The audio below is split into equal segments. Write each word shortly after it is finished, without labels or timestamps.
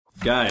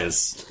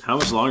Guys, how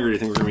much longer do you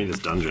think we're going to be in this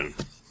dungeon?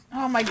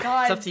 Oh my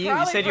god. It's up to you.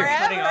 You said you're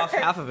cutting off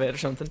half of it or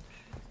something.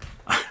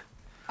 I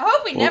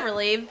hope we never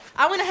leave.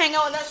 I want to hang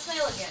out with that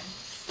snail again.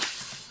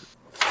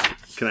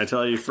 Can I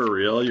tell you for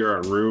real? You're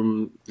in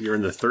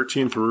the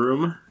 13th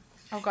room.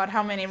 Oh god,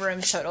 how many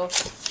rooms total?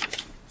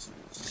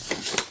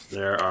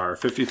 There are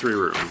 53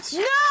 rooms.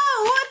 No!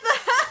 What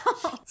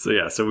the hell?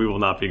 So we will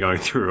not be going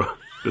through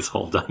this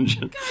whole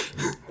dungeon.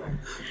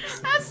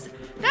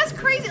 That's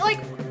crazy. Like,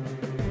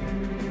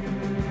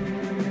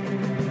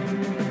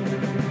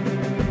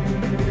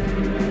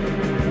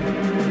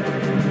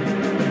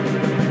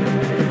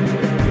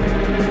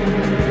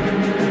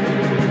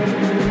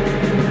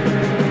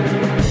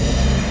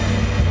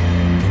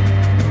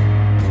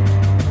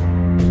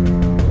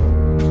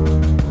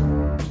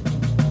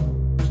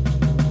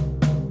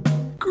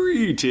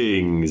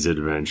 Greetings,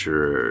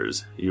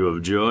 adventurers. You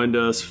have joined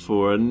us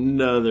for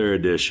another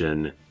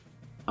edition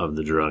of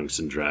the Drunks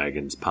and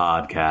Dragons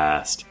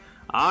podcast.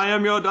 I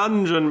am your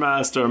dungeon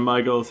master,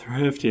 Michael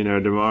Thrifty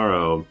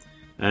Nerdemaro,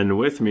 and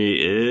with me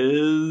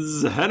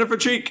is Hennifer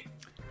Cheek.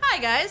 hi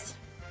guys.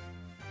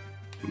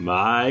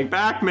 Mike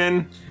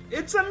Backman.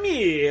 It's a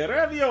me,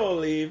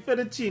 Ravioli,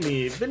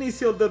 Fettuccini,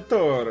 Benicio del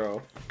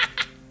Toro.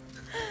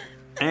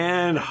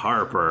 And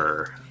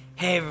Harper.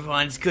 Hey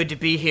everyone, it's good to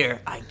be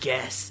here, I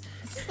guess.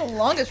 This is the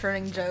longest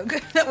running joke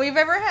that we've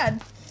ever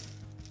had.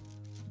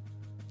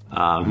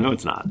 No,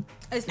 it's not.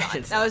 It's not.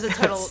 That was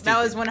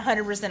that was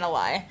 100% a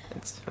lie.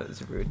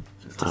 That's rude.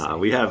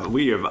 We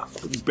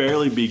have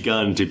barely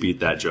begun to beat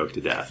that joke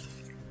to death.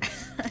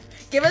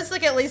 Give us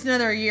like at least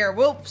another year.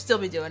 We'll still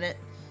be doing it.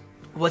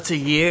 What's a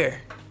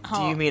year? Do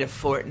Oh. you mean a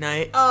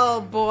fortnight?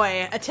 Oh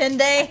boy, a 10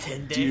 day?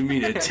 10 days? Do you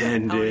mean a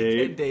 10 How many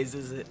day? 10 days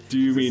is it? Do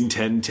you mean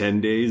 10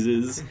 days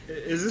is?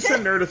 Is this a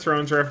Nerd of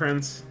Thrones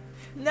reference?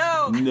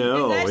 No.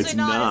 No, actually it's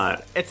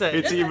not. It's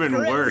even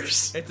Dritz.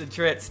 worse. It's a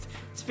Dritz.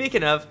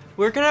 Speaking of,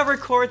 we're gonna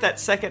record that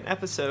second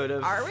episode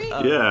of Are we?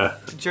 Yeah.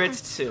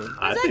 Dritz soon.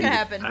 I that think, gonna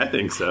happen? I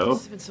think so.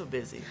 It's been so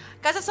busy.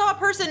 Guys, I saw a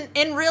person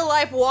in real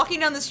life walking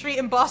down the street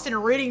in Boston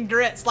reading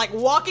Dritz. Like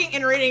walking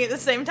and reading at the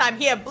same time.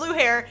 He had blue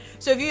hair.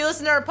 So if you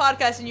listen to our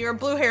podcast and you're a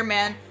blue hair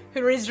man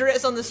who reads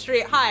Dritz on the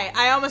street, hi.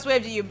 I almost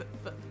waved at you,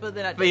 but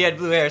then I didn't. But you had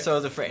blue hair, so I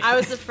was afraid. I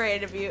was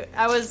afraid of you.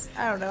 I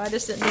don't know. I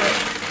just didn't do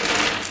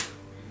it.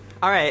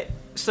 All right,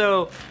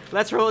 so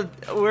let's roll.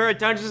 We're a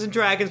Dungeons and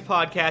Dragons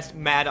podcast,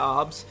 Mad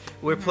Obs.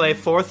 We play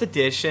 4th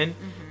edition.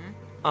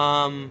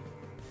 I'm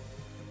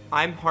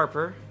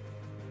Harper,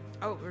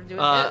 Oh, we're doing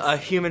a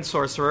this. human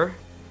sorcerer.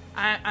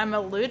 I'm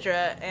a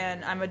Ludra,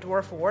 and I'm a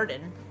dwarf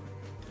warden.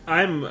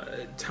 I'm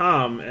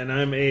Tom, and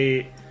I'm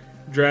a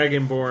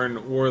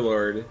Dragonborn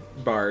warlord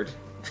bard.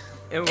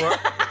 And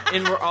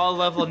we're all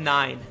level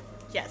 9.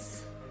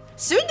 Yes.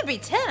 Soon to be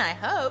 10, I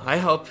hope. I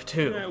hope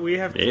too. We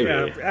have to,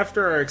 Maybe.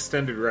 after our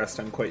extended rest,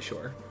 I'm quite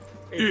sure.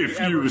 If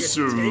we ever you get to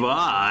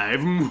survive.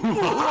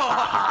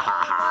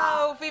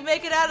 Oh, if we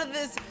make it out of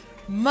this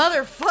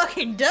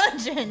motherfucking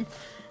dungeon.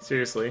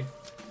 Seriously.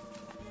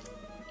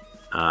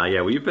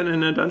 Yeah, we've been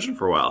in a dungeon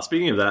for a while.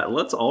 Speaking of that,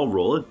 let's all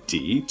roll a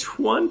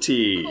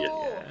d20.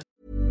 Cool.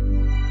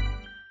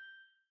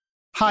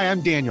 Hi,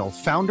 I'm Daniel,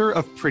 founder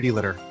of Pretty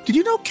Litter. Did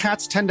you know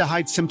cats tend to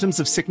hide symptoms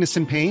of sickness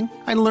and pain?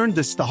 I learned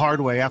this the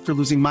hard way after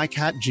losing my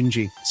cat,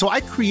 Gingy. So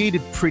I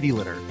created Pretty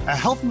Litter, a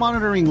health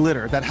monitoring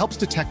litter that helps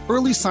detect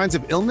early signs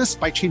of illness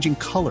by changing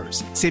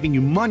colors, saving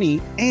you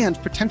money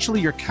and potentially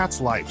your cat's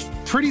life.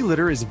 Pretty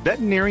Litter is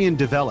veterinarian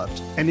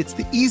developed, and it's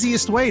the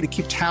easiest way to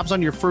keep tabs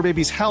on your fur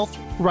baby's health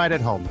right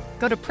at home.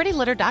 Go to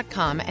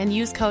prettylitter.com and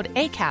use code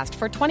ACAST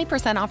for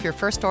 20% off your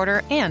first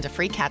order and a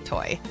free cat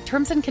toy.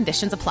 Terms and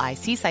conditions apply.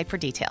 See site for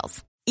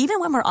details.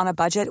 Even when we're on a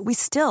budget, we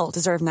still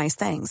deserve nice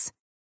things.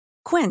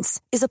 Quince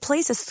is a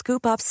place to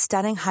scoop up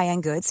stunning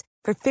high-end goods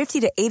for 50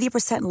 to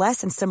 80%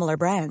 less than similar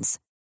brands.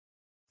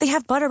 They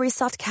have buttery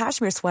soft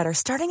cashmere sweaters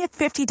starting at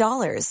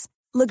 $50,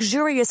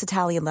 luxurious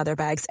Italian leather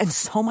bags, and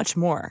so much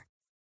more.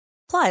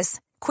 Plus,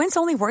 Quince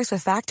only works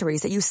with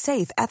factories that use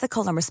safe,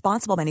 ethical, and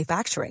responsible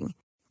manufacturing.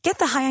 Get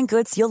the high-end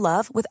goods you'll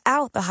love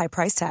without the high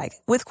price tag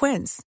with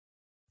Quince.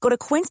 Go to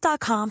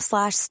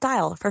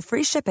quince.com/style for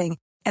free shipping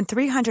and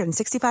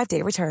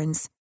 365-day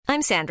returns.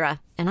 I'm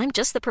Sandra, and I'm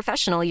just the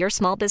professional your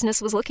small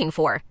business was looking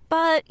for.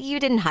 But you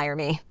didn't hire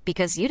me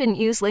because you didn't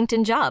use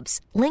LinkedIn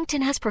Jobs.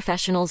 LinkedIn has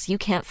professionals you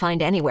can't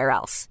find anywhere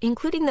else,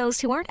 including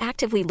those who aren't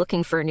actively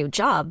looking for a new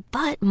job,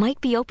 but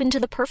might be open to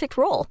the perfect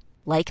role,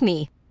 like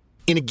me.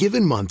 In a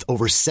given month,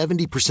 over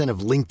 70% of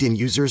LinkedIn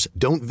users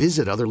don't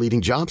visit other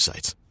leading job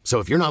sites. So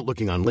if you're not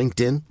looking on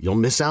LinkedIn, you'll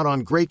miss out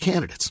on great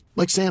candidates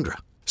like Sandra.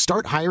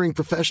 Start hiring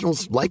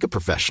professionals like a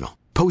professional.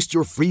 Post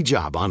your free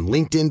job on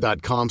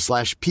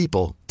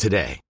linkedin.com/people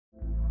today.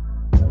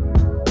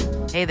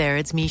 Hey there,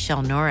 it's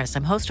Michelle Norris.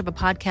 I'm host of a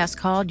podcast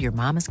called Your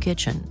Mama's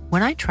Kitchen.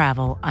 When I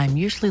travel, I'm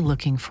usually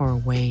looking for a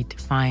way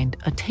to find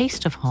a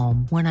taste of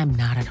home when I'm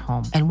not at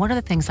home. And one of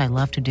the things I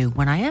love to do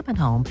when I am at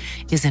home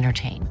is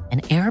entertain.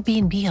 And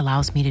Airbnb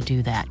allows me to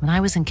do that. When I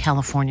was in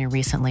California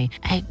recently,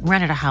 I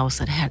rented a house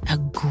that had a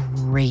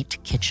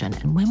great kitchen.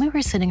 And when we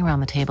were sitting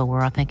around the table, we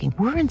were all thinking,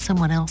 we're in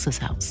someone else's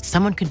house.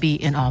 Someone could be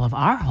in all of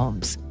our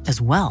homes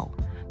as well.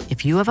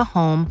 If you have a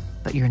home,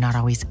 but you're not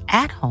always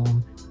at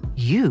home,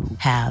 you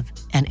have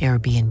an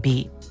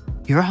Airbnb.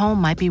 Your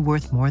home might be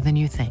worth more than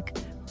you think.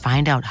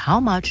 Find out how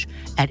much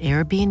at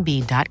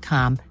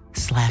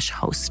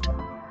airbnb.com/host.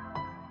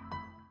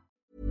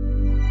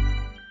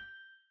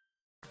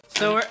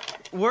 So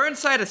we're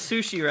inside a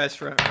sushi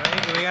restaurant,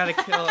 right? And we gotta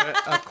kill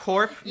a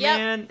corp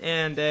man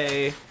and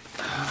the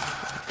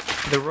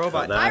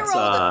robot. That's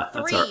our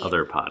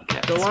other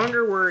podcast. The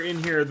longer we're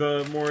in here,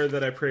 the more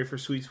that I pray for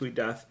sweet, sweet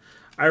death.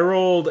 I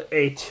rolled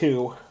a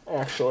 2,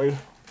 actually.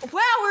 Wow,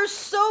 we're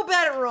so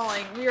bad at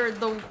rolling. We are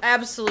the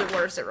absolute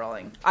worst at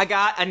rolling. I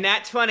got a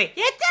nat 20.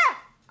 Yatta!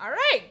 All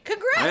right,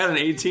 congrats. I got an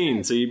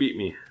 18, so you beat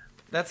me.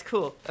 That's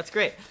cool. That's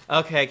great.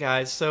 Okay,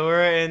 guys, so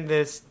we're in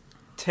this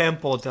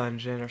temple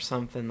dungeon or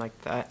something like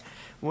that.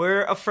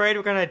 We're afraid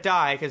we're gonna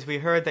die because we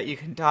heard that you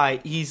can die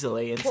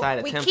easily inside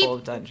a temple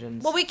of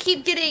dungeons. Well, we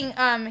keep getting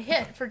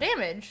hit for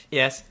damage.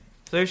 Yes.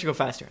 So we should go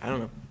faster. I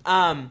don't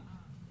know.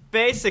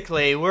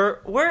 Basically,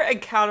 we're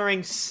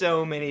encountering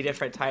so many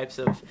different types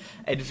of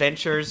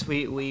adventures.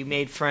 We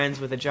made friends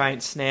with a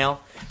giant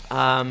snail,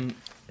 and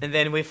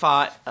then we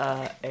fought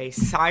a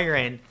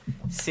siren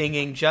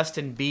singing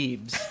Justin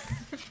Biebs.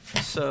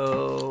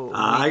 So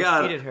we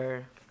defeated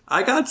her.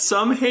 I got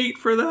some hate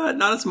for that,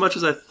 not as much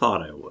as I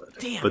thought I would.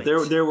 But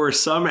there were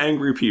some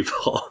angry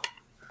people.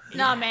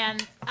 Nah, man.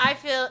 I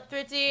feel,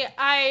 Thrifty,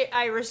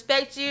 I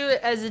respect you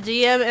as a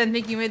DM and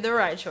think you made the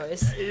right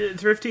choice.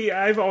 Thrifty,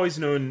 I've always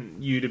known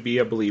you to be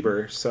a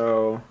believer,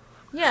 so...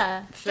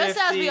 Yeah, just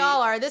as we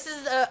all are. This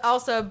is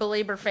also a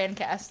Belieber fan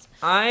cast.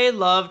 I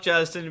love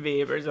Justin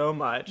Bieber so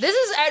much. This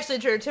is actually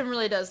true. Tim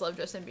really does love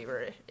Justin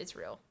Bieber. It's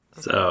real.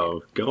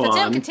 So, go on.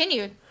 Tim,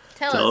 continue.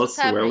 Tell us what's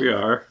happening. Where we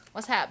are.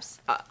 What's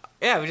haps?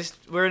 Yeah,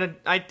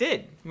 I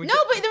did. But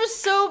it was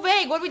so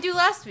vague. What did we do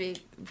last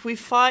week? We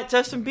fought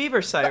Justin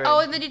Bieber siren.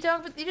 And then you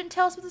didn't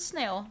tell us about the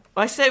snail.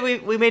 I said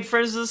we made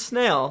friends with the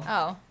snail.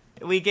 Oh.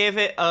 We gave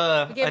it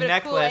a necklace.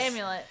 A cool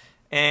amulet.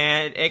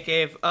 And it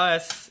gave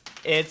us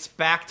its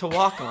back to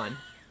walk on.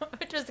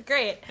 Which was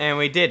great. And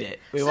we did it.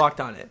 We walked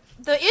on it.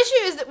 The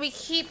issue is that we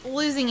keep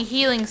losing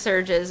healing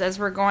surges as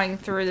we're going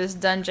through this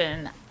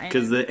dungeon.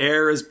 Because the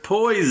air is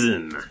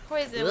poison.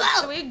 Poison.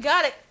 So we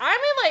got it.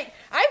 I mean,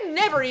 I've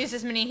never used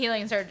this many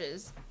healing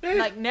surges.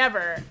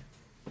 Never.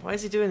 Why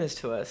is he doing this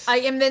to us?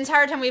 The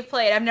entire time we've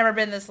played, I've never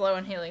been this low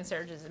in healing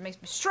surges. It makes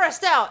me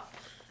stressed out.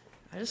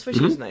 I just wish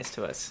he was nice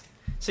to us.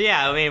 So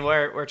yeah, I mean,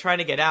 we're trying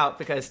to get out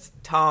because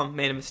Tom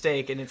made a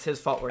mistake and it's his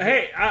fault we're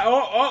here.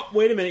 Hey,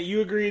 wait a minute.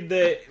 You agreed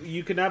that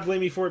you could not blame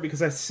me for it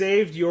because I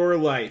saved your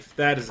life.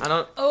 That is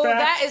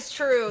that is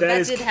true.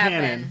 That did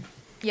happen.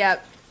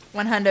 Yep.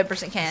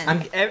 100%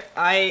 canon.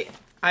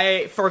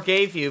 I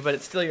forgave you, but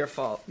it's still your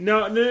fault.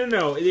 No.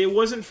 It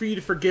wasn't for you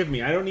to forgive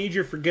me. I don't need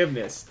your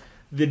forgiveness.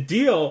 The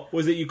deal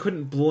was that you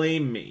couldn't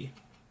blame me.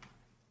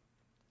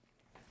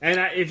 And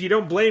if you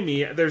don't blame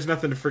me, there's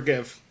nothing to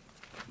forgive.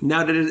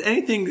 Now, is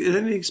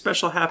anything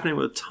special happening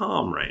with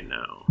Tom right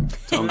now?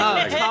 Tom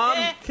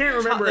can't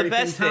remember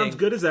anything. Tom's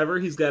good as ever.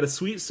 He's got a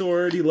sweet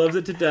sword. He loves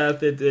it to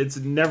death. It's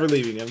never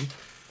leaving him.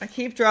 I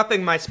keep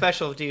dropping my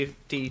special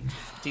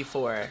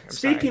D4.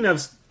 Speaking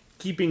of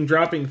keeping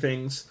dropping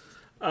things,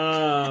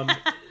 Tom,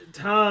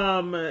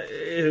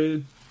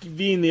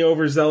 being the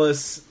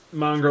overzealous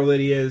mongrel that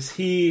he is,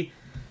 he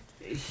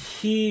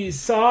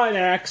saw an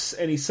axe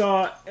and he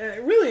saw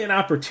really an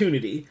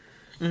opportunity.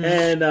 Mm-hmm.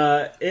 And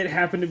it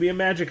happened to be a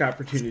magic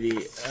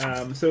opportunity.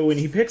 So when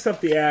he picks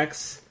up the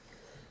axe,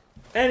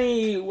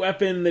 any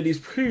weapon that he's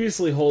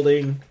previously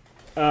holding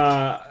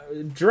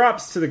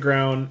drops to the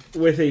ground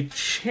with a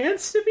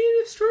chance to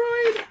be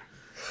destroyed.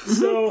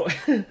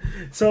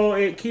 So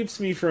it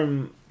keeps me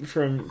from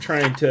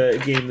trying to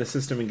game the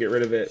system and get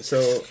rid of it.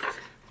 So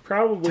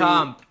probably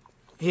Tom,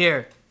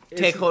 here.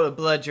 Take hold of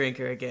Blood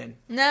Drinker again.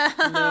 No.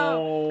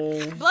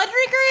 Blood Drinker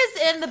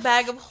is in the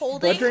bag of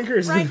holding Blood Drinker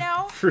is right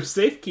now. For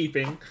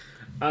safekeeping.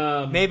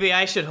 Maybe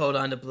I should hold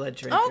on to Blood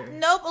Drinker. Oh,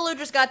 nope.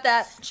 Eludra's got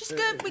that. She's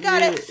good. We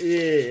got it.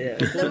 Yeah.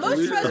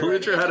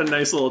 Eludra had a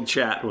nice little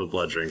chat with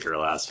Blood Drinker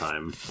last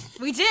time.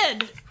 We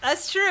did.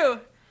 That's true.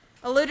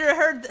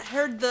 Eludra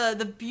heard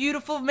the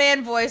beautiful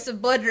man voice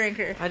of Blood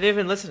Drinker. I didn't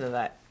even listen to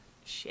that.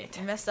 Shit.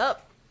 I messed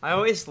up. I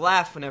always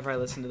laugh whenever I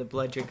listen to the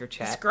Blood Drinker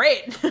chat. It's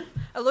great.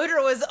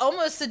 Eludra was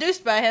almost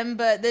seduced by him,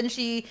 but then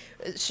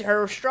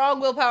her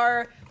strong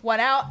willpower won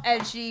out,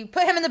 and she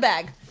put him in the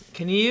bag.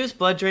 Can you use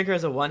Blood Drinker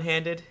as a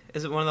one-handed?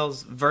 Is it one of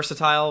those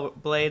versatile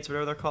blades,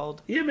 whatever they're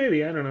called? Yeah,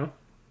 maybe. I don't know.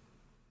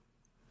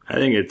 I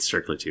think it's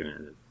strictly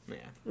two-handed. Yeah.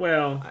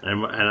 Well, I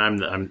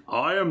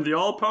am the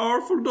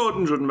all-powerful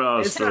dungeon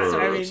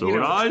master. So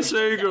when I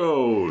say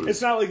goes,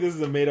 it's not like this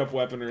is a made-up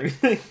weapon or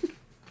anything.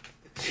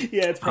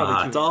 Yeah, it's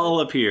probably It's all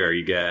up here,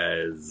 you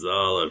guys.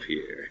 All up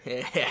here.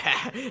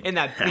 Yeah, and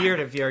that beard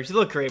of yours. You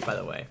look great, by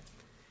the way.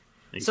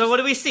 Thanks. So what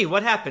do we see?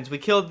 What happens? We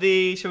killed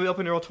the... Should we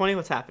open roll 20?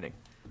 What's happening?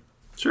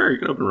 Sure, you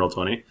can open roll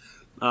 20.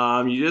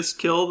 You just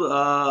killed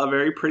a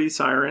very pretty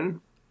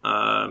siren.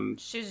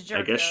 She was a jerk,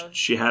 I guess though.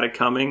 she had it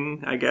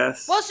coming, I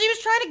guess. Well, she was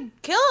trying to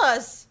kill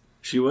us.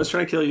 She was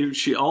trying to kill you.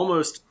 She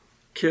almost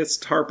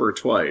kissed Harper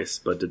twice,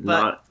 but did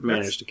not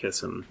manage to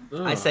kiss him.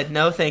 I said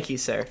no, thank you,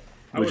 sir.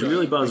 Which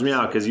really bums me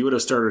out, because you would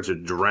have started to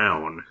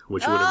drown,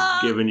 which would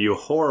have given you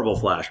horrible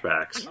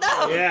flashbacks.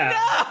 No, Yeah.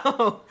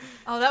 No!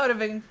 Oh, that would have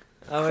been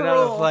I would cruel.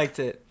 not have liked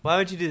it. Why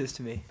would you do this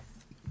to me?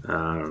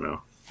 I don't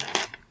know.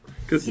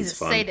 Because He's it's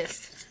a fun.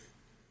 sadist.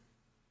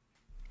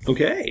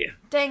 Okay.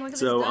 Dang, look at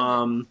So, this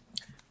dungeon.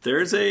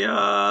 there's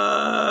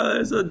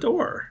a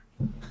door.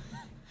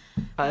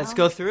 Let's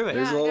go through it.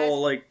 There's a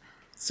little, like,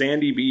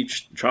 sandy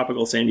beach,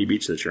 tropical sandy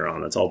beach that you're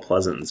on. That's all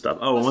pleasant and stuff.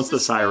 Oh, and once the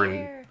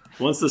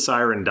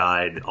siren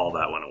died, all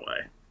that went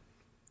away.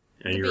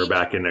 And you were beach?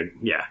 back in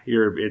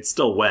it's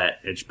still wet,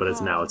 but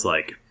it's now it's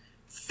like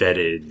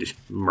fetid,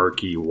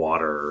 murky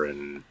water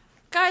and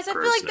Guys, I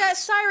feel like that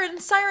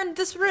grossness. sirened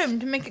this room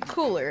to make it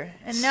cooler.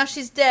 And now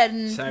she's dead.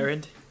 And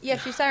Sirened? Yeah,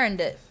 she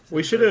sirened it.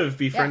 We should have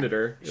befriended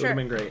her. It would sure. have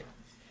been great.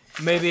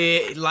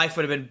 Maybe life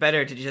would have been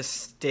better to just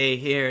stay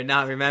here and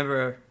not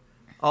remember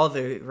all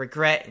the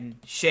regret and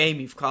shame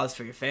you've caused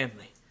for your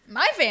family.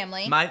 My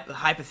family?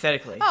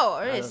 Hypothetically. Oh,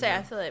 I don't didn't say. know.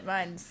 I feel like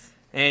mine's...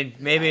 And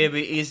maybe it'd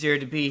be easier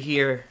to be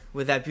here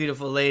with that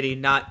beautiful lady,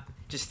 not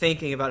just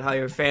thinking about how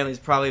your family's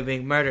probably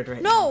being murdered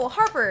right now. No,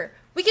 Harper.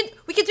 We can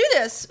do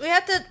this. We need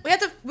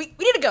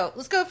to go.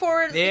 Let's go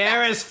forward. The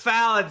air is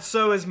foul and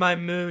so is my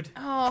mood.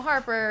 Oh,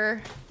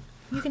 Harper.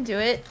 You can do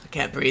it. I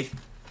can't breathe.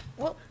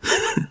 We'll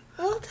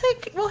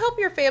help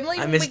your family.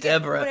 I when miss we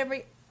get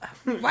Deborah.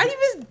 Why do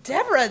you miss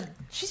Deborah?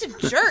 She's a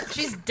jerk.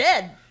 She's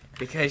dead.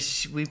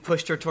 Because we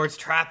pushed her towards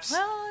traps.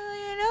 Well,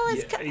 you know,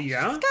 she's got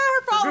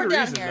her For follower good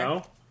down reason, here.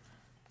 though.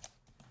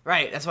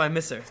 Right, that's why I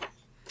miss her.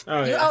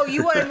 Oh, yeah.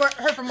 You wanted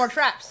her for more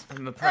traps.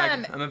 I'm a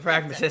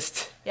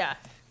pragmatist. Yeah,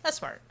 that's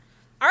smart.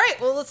 All right,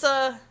 well let's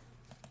go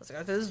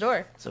through this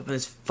door. Let's open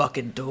this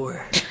fucking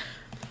door.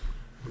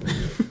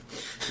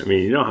 I mean,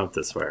 you don't have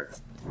to swear.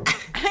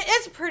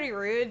 It's pretty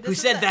rude. Who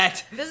said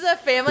that? This is a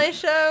family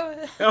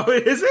show. Oh,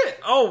 is it?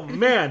 Oh,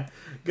 man.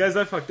 Guys,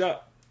 I fucked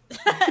up.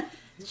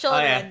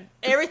 Children, yeah.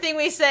 everything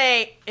we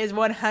say is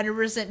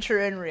 100%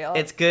 true and real.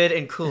 It's good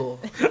and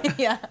cool.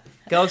 Yeah.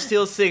 Go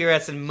steal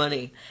cigarettes and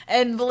money.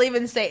 And believe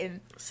in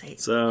Satan.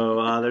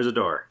 So, there's a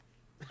door.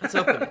 Let's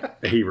open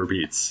it. He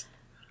repeats.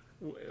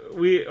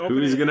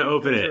 Who's going to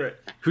open it?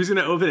 Who's going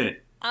to open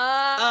it?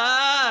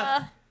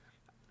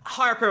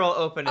 Harper will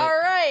open it. All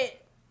right.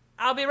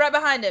 I'll be right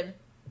behind him.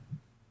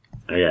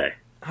 Okay.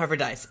 Harper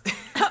dies.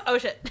 Oh,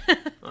 shit.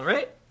 All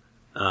right.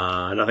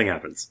 Nothing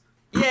happens.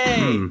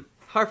 Yay.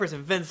 Harper's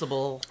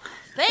invincible.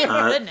 Thank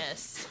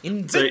goodness.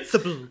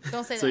 Invincible.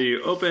 Don't say So that.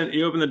 you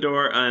open the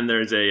door, and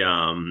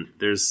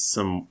there's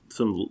some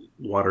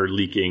water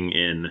leaking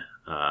in,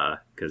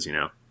 because,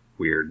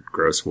 weird,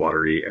 gross,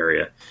 watery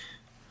area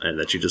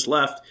that you just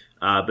left.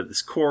 But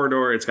this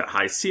corridor, it's got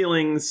high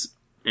ceilings,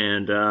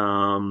 and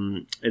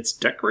it's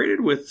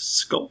decorated with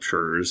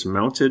sculptures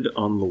mounted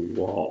on the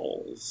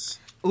walls.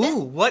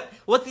 Ooh,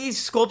 what these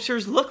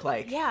sculptures look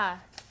like? Yeah.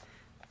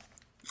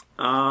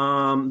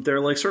 They're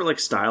like sort of like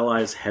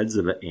stylized heads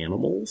of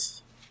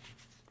animals.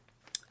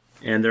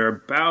 And they're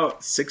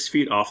about 6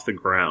 feet off the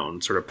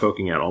ground, sort of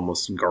poking out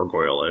almost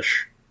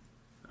gargoyle-ish.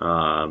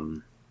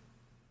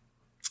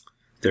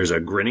 There's a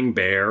grinning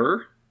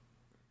bear.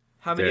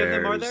 How many of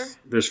them are there?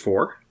 There's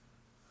 4.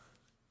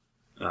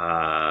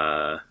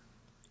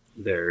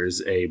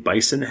 There's a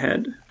bison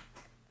head.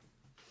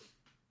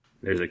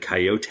 There's a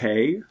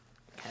coyote.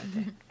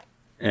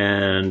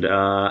 And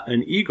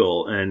an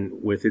eagle,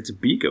 and with its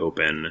beak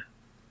open.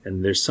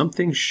 And there's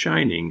something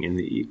shining in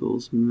the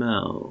eagle's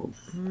mouth.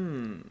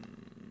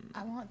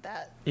 I want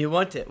that. You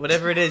want it.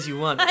 Whatever it is, you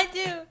want it. I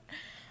do.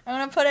 I'm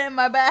going to put it in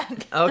my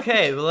bag.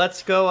 Okay, well,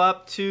 let's go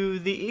up to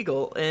the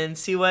eagle and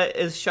see what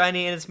is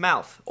shiny in its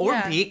mouth. Or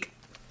Yeah. beak.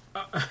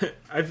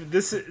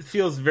 This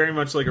feels very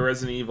much like a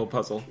Resident Evil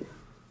puzzle.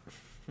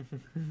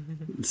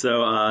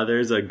 So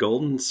there's a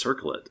golden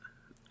circlet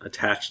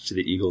attached to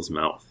the eagle's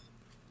mouth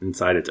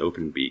inside its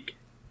open beak.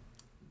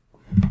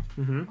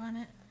 Want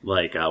it?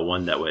 Like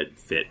one that would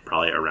fit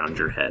probably around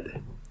your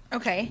head.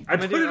 Okay. I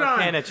put it on.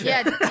 Arcana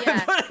check.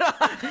 Yeah.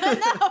 No,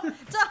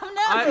 Tom,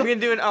 no. I'm going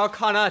to do an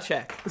Arcana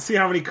check. See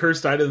how many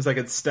cursed items I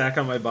could stack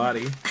on my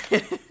body.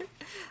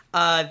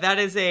 That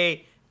is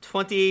a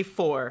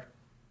 24.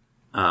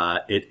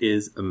 It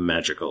is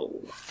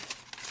magical.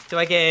 Do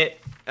I get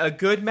a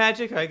good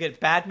magic or I get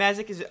bad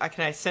magic?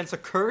 Can I sense a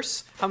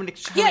curse? How many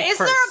Is curse?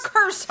 there a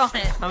curse on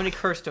it? How many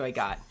curse do I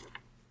got?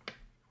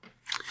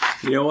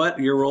 You know what?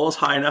 Your roll is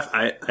high enough.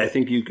 I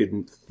think you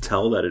can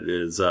tell that it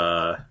is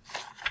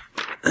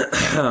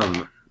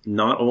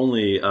not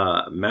only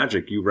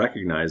magic, you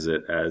recognize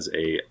it as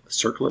a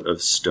circlet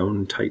of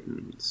stone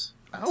titans.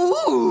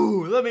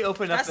 Ooh, let me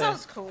open up That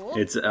sounds cool.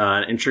 It's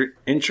an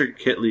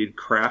intricately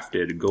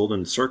crafted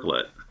golden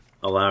circlet,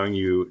 allowing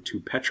you to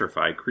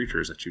petrify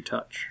creatures that you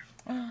touch.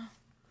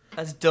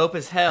 That's dope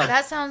as hell.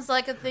 That sounds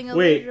like a thing.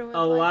 Wait, Elijah would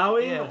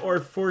allowing Yeah. or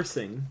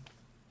forcing?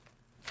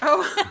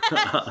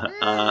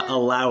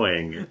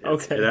 Allowing.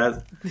 Okay.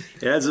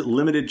 It has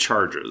limited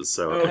charges,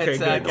 so Okay, It's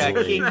good. like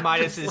a King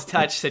Midas's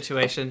touch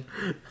situation.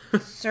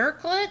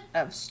 Circlet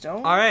of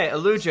stone. All right,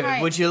 Aludra,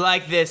 Right. would you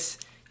like this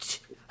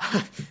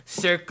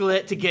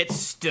circlet to get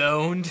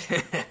stoned?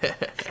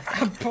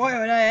 Boy,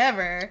 would I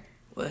ever.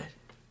 What?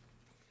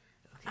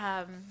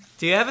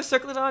 Do you have a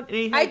circlet on?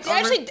 I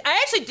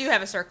actually do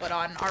have a circlet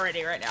on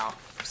already right now,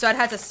 so I'd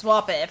have to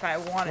swap it if I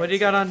wanted. What do you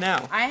got on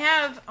now? I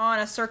have on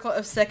a circlet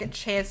of second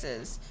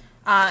chances.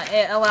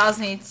 It allows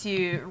me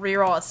to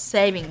reroll a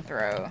saving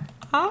throw,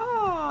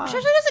 Ah, which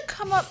actually doesn't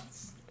come up.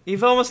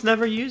 you've almost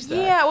never used that.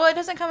 Yeah, well, it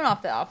doesn't come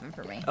off that often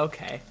for me.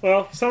 Okay.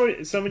 Well,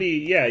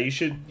 somebody, yeah, you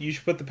should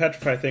put the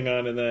petrify thing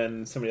on, and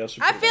then somebody else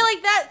should. I put it feel on.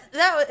 like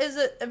that is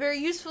a very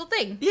useful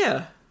thing.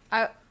 Yeah.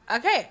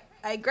 Okay,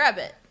 I grab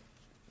it.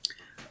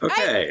 I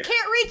okay.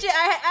 can't reach it.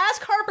 I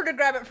asked Harper to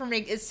grab it for me.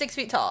 It's 6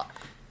 feet tall.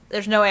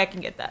 There's no way I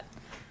can get that.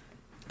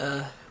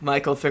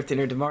 Michael, Thrifton,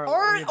 or tomorrow. Or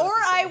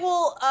I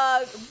will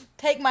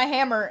take my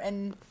hammer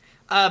and.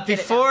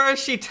 Before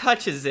she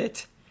touches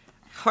it,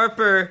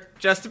 Harper,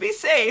 just to be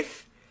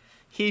safe,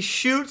 he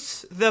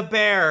shoots the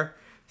bear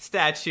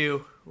statue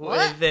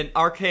What? with an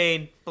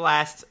arcane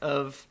blast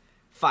of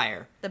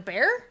fire. The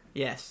bear?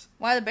 Yes.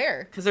 Why the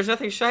bear? Because there's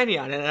nothing shiny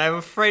on it, and I'm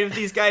afraid of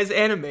these guys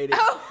animated.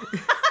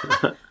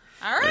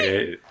 All right.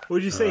 Okay,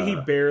 Would you say he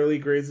barely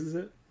grazes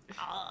it?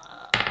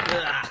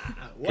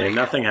 okay,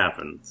 nothing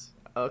happens.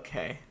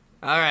 Okay.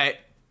 Alright.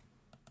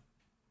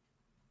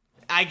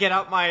 I get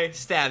out my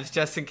stabs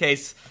just in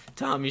case.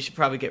 Tom, you should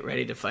probably get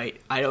ready to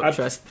fight. I don't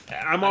trust.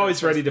 I'm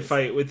always ready to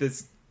fight with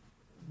this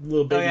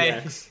little baby Okay.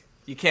 axe.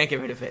 You can't get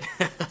rid of it.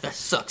 That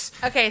sucks.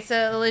 Okay,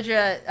 so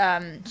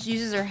Elijah she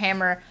uses her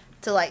hammer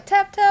to like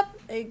tap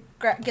and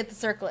get the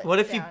circlet. What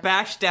if you down.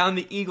 bash down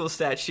the eagle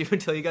statue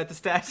until you got the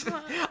statue?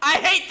 I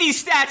hate these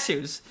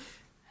statues!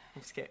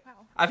 I'm just kidding.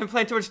 I've been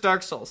playing towards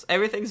Dark Souls.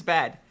 Everything's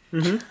bad.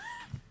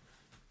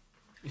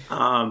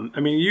 I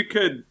mean,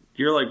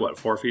 you're like, what,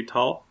 4 feet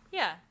tall?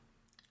 Yeah.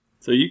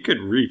 So you could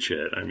reach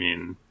it. I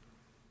mean,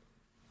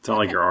 it's not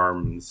like your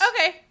arms.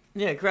 Okay.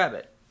 Yeah, grab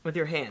it with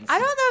your hands. I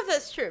don't know if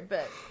that's true,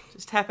 but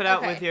Just tap it out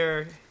Okay. with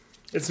your...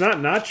 It's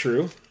not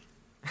true.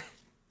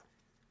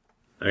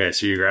 Okay,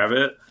 so you grab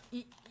it.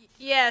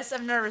 yes,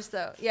 I'm nervous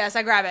though. Yes,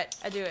 I grab it.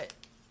 I do it.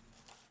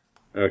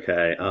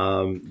 Okay,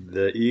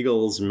 the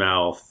eagle's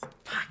mouth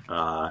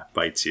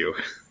bites you.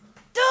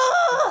 Duh!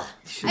 I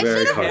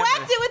Very should have hard.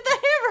 whacked it with the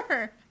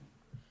hammer.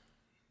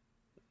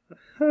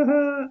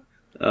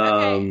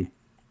 Okay.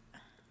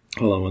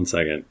 Hold on one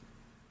second.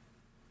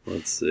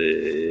 Let's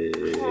see.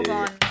 Hold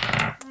on.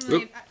 I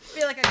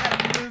feel like I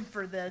gotta move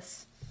for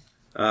this.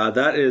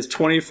 That is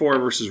 24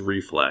 versus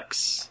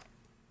reflex.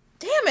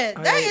 Damn it!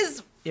 That right.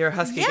 is. You're a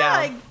husky Yeah, gal.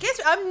 I guess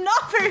I'm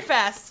not very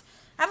fast.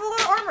 I have a lot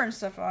of armor and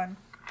stuff on.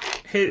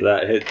 Hit.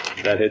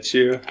 That hits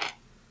you.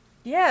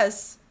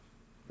 Yes.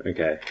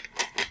 Okay.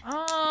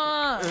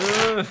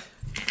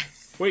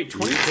 Wait,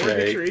 24 Okay.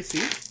 hits your AC?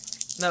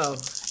 No.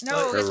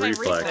 No, Or it's my reflex.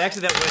 reflex.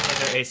 Actually, that would hit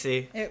their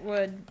AC. It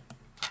would.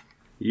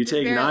 You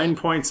take Barely. 9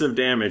 points of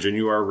damage and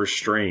you are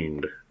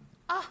restrained.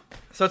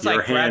 So it's Your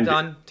like grabbed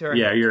on to her.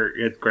 Yeah,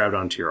 it grabbed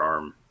onto your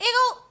arm.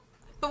 Eagle.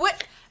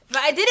 But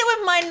I did it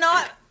with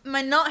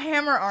my not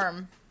hammer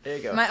arm. There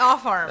you go. My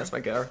off arm. That's my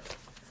go.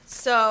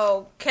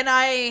 So can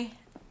I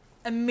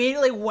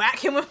immediately whack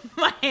him with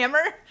my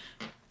hammer?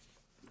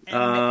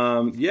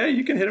 Yeah,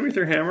 you can hit him with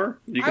your hammer.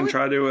 You can would-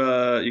 try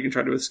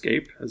to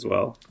escape as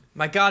well.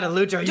 My God,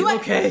 Aludra, are you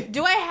okay?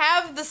 Do I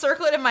have the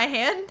circlet in my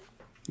hand?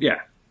 Yeah.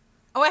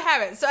 Oh, I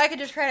have it. So I could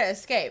just try to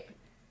escape.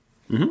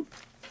 Mm-hmm.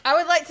 I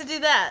would like to do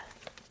that.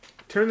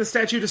 Turn the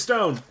statue to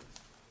stone.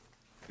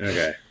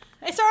 Okay.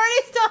 It's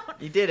already stone.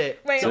 You did it.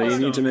 Wait, So hold you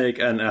on. need to make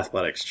an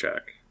athletics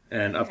check,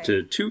 and up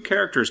to 2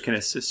 characters can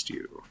assist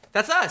you.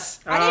 That's us.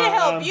 I need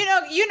help.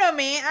 You know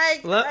me. I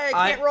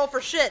can't roll for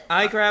shit.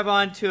 I grab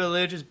onto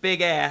Aludra's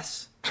big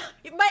ass.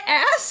 My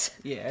ass?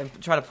 Yeah,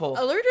 and try to pull.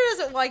 Aludra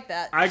doesn't like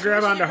that. I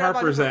grab She onto should grab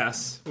Harper's onto-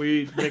 ass.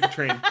 We make a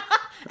train.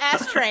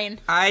 Ass train.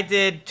 I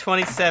did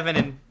 27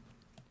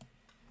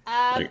 and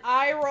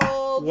I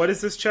rolled What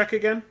is this check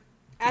again?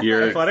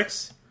 You're-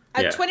 Athletics?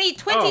 a Yeah. 20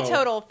 Oh.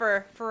 total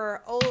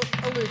for old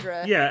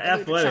Aludra. Yeah, Aludra-chan.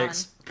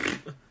 athletics.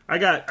 I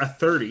got a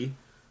 30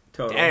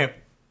 total. damn.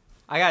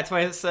 I got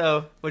 20.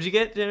 So what'd you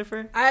get,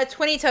 Jennifer? I had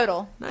 20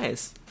 total.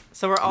 Nice.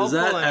 So we're all Does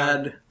that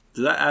pulling.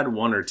 add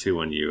 1 or 2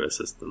 when you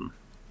assist them?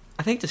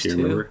 I think just Do you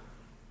 2. remember?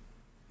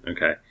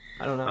 Okay.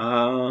 I don't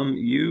know.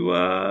 You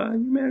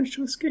managed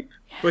to escape.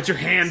 But your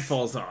hand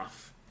falls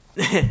off.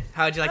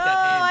 How'd you like Oh,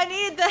 that I hand?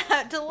 needed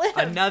that to live.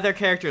 Another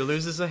character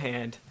loses a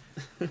hand.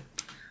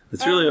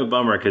 It's really a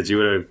bummer because you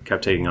would have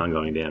kept taking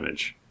ongoing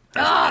damage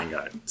as your hand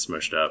got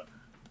smushed up.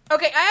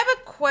 Okay, I have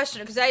a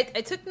question because I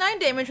took 9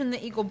 damage when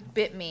the eagle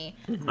bit me.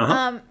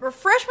 Uh-huh.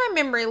 Refresh my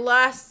memory.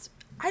 Last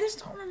I just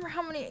don't remember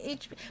how many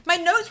HP. My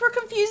notes were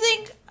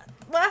confusing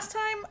last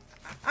time.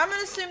 I'm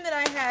gonna assume that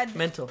I had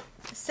Mental.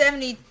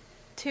 72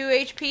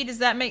 HP. Does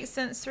that make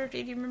sense,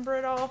 Thrifty? Do you remember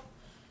it all?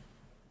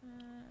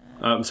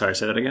 I'm sorry,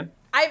 say that again?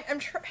 I'm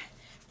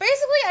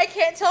basically, I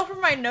can't tell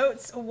from my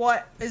notes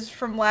what is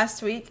from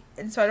last week,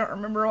 and so I don't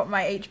remember what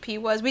my HP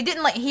was. We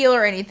didn't, heal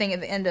or anything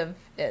at the end of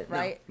it,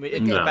 right? No, the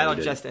No, battle we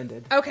didn't. just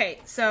ended. Okay,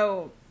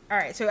 so...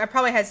 Alright, so I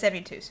probably had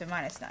 72, so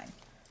 -9.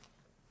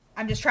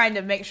 I'm just trying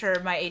to make sure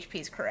my HP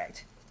is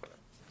correct.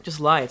 Just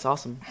lie, it's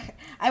awesome.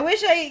 I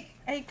wish I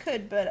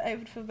could, but I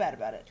would feel bad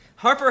about it.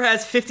 Harper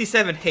has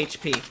 57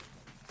 HP.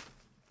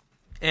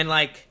 And,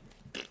 Okay.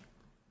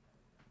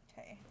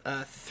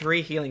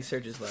 3 healing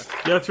surges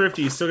left. Yo,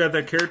 Thrifty, you still got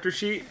that character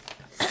sheet?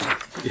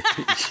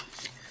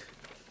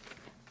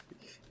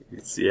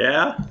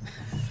 Yeah?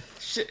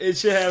 It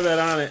should have that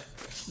on it.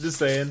 Just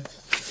saying.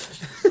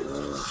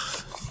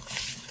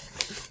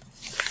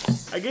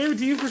 I gave it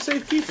to you for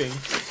safekeeping.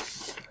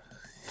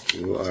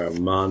 You are a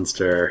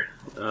monster.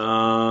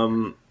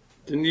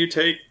 Didn't you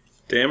take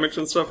damage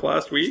and stuff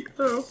last week,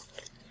 though?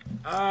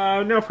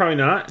 No, probably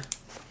not.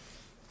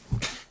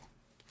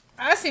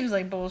 That seems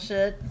like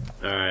bullshit.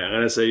 Alright, I'm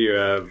gonna say you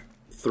have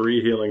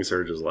 3 healing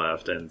surges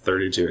left and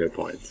 32 hit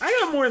points. I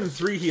got more than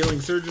 3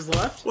 healing surges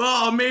left.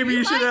 Well, maybe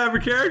you should have a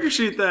character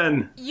sheet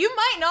then. You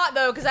might not,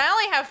 though, because I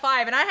only have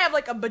 5, and I have,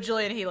 a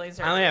bajillion healing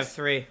surges. I only have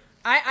 3.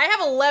 I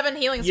have 11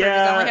 healing surges,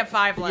 I only have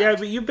 5 left. Yeah,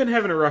 but you've been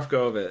having a rough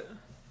go of it.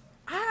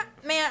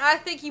 I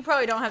think you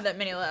probably don't have that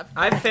many left.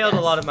 I've failed a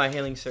lot of my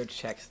healing surge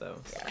checks,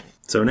 though. Yeah.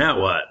 So now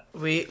what?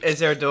 Is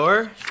there a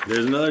door?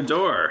 There's another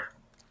door.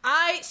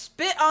 I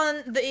spit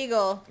on the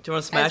eagle. Do you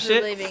want to smash as we're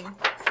it? Leaving.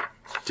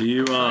 Do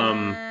you,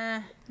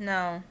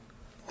 No.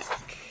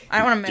 I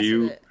don't want to mess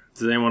with it.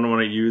 Does anyone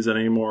want to use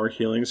any more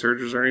healing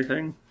surges or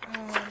anything?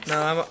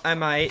 No, I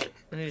might.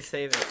 I need to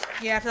save it.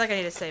 Yeah, I feel like I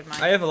need to save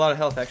mine. I have a lot of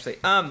health, actually.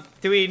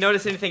 Do we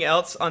notice anything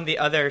else on the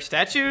other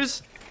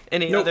statues?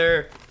 Any Nope.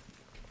 other...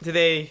 Do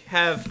they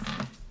have...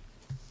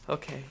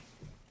 Okay.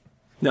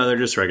 No, they're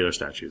just regular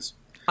statues.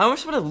 I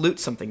almost want to loot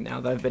something now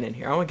that I've been in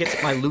here. I want to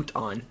get my loot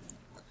on.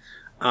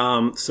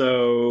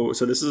 So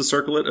this is a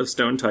circlet of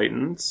stone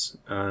titans,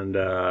 and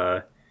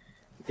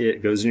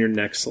it goes in your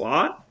neck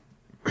slot.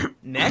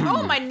 Neck?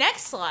 Oh, my neck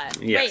slot.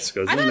 Yes, Wait,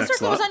 goes in I the thought the neck circle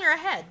slot. was on your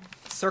head.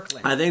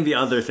 Circling. I think the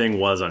other thing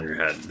was on your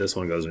head. This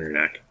one goes on your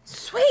neck.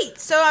 Sweet.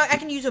 So I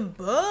can use them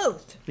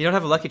both. You don't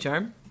have a lucky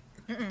charm?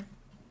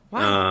 Wow.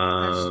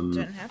 I just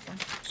didn't have one.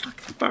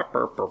 I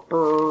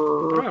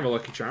don't have a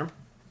lucky charm.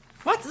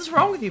 What is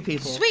wrong with you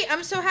people? Sweet.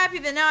 I'm so happy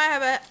that now I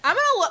have a. I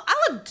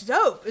look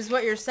dope, is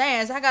what you're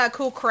saying. Is I got a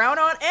cool crown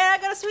on and I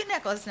got a sweet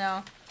necklace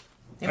now.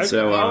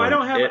 So, I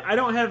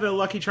don't have a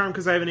lucky charm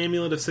because I have an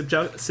amulet of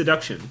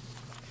seduction.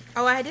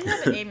 Oh, I did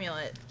have an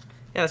amulet.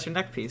 Yeah, that's your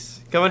neck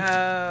piece. Go on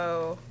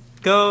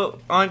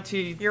to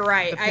You're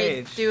right. the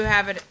page. I do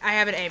have it. I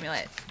have an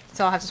amulet,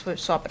 so I'll have to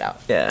swap it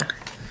out. Yeah.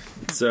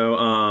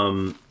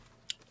 So,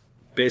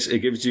 basically,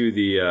 it gives you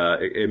the.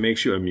 It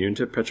makes you immune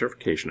to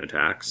petrification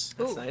attacks.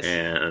 That's nice.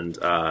 And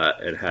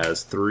it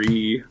has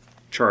 3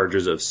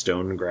 charges of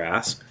Stone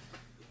Grasp,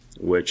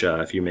 which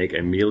if you make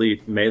a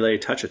melee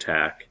touch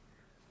attack,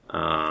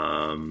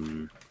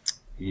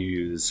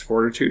 use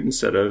Fortitude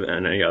instead of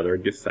any other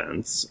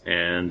defense,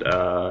 and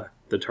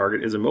the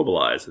target is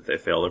immobilized. If they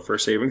fail their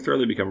first saving throw,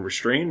 they become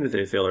restrained. If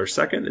they fail their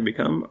second, they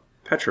become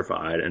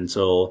petrified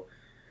until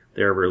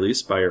they are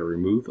released by a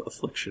remove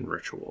affliction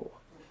ritual.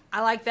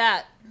 I like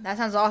that. That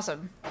sounds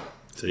awesome.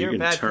 So You're a you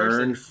can bad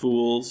turn person.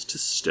 fools to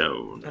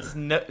stone.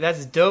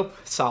 That's dope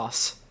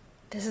sauce.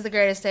 This is the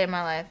greatest day of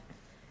my life.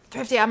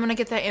 Thrifty, I'm gonna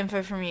get that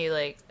info from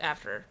you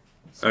after.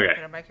 So I Okay.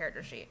 put it on my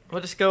character sheet. We'll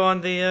just go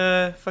on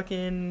the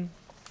fucking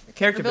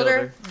character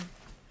builder.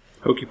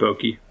 Hokey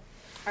pokey.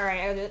 All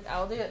right,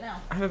 I'll do it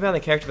now. I haven't been on the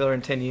character builder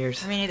in 10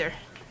 years. Me neither.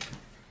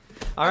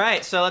 All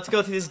right, so let's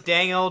go through this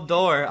dang old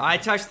door. I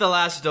touched the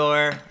last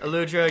door.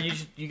 Eludra,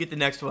 you get the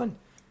next one.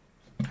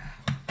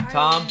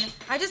 Tom,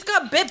 I just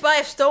got bit by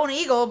a stone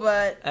eagle,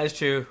 but that's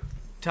true.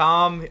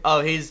 Tom,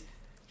 he's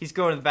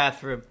going to the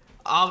bathroom.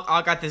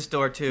 I got this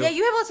door too. yeah,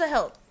 you have lots of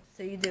help,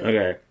 so you do.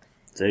 Okay.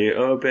 So you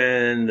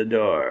open the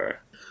door.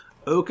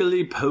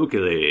 Okily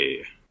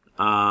pokily.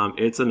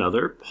 It's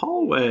another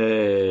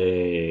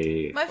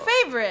hallway. My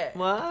favorite.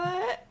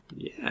 What?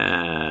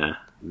 Yeah.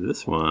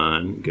 This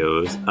one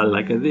goes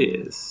like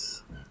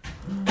this.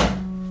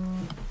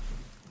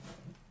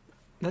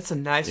 That's a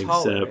nice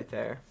hallway Except- right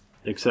there.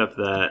 Except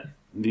that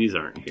these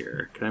aren't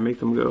here. Can I make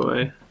them go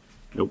away?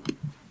 Nope.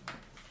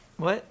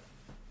 What?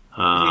 If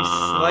you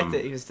select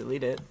it, you just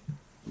delete it.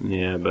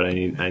 Yeah, but I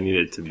need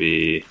it to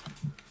be.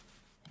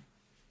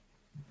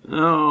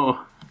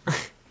 No.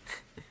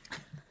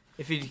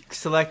 If you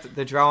select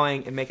the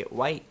drawing and make it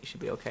white, you should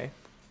be okay.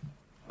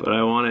 But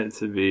I want it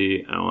to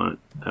be. I want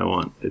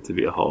it to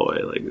be a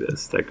hallway like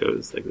this that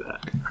goes like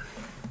that.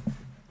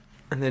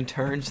 And then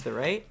turns to the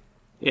right?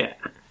 Yeah.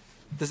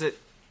 Does it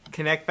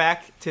connect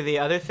back to the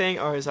other thing,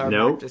 or is our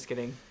Nope. map just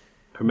getting...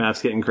 Her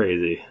map's getting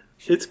crazy.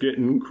 It's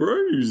getting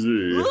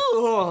crazy. Ooh,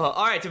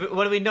 all right, so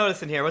what do we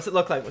notice in here? What's it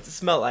look like? What's it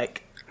smell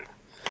like?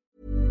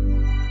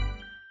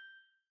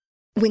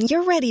 When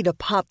you're ready to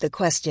pop the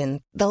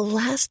question, the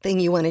last thing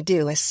you want to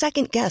do is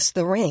second-guess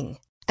the ring.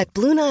 At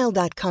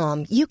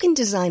BlueNile.com, you can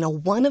design a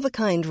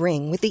one-of-a-kind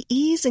ring with the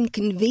ease and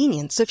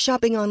convenience of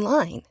shopping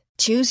online.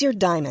 Choose your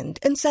diamond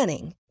and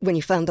setting. When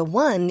you find the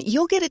one,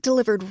 you'll get it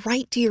delivered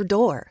right to your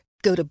door.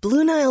 Go to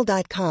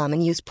BlueNile.com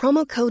and use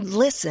promo code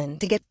LISTEN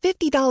to get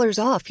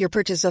 $50 off your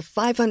purchase of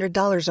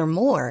 $500 or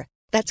more.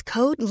 That's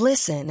code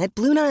LISTEN at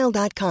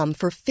BlueNile.com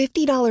for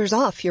 $50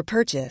 off your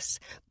purchase.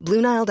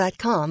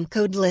 BlueNile.com,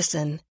 code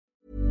LISTEN.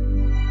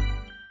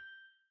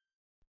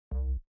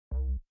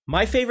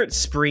 My favorite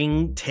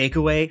spring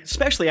takeaway,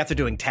 especially after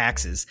doing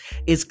taxes,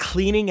 is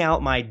cleaning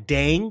out my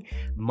dang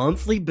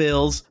monthly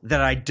bills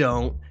that I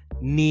don't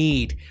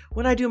need.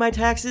 When I do my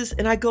taxes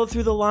and I go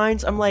through the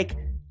lines, I'm like,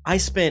 I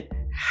spent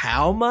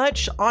how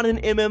much on an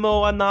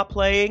MMO I'm not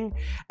playing?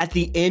 At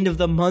the end of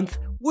the month,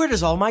 where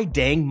does all my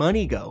dang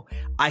money go?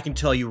 I can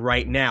tell you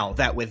right now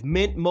that with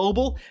Mint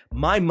Mobile,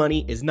 my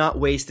money is not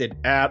wasted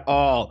at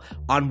all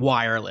on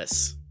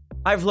wireless.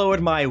 I've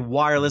lowered my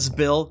wireless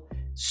bill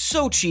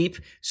so cheap,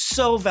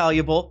 so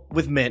valuable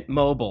with Mint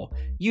Mobile.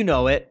 You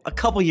know it. A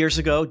couple years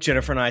ago,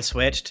 Jennifer and I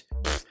switched.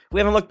 We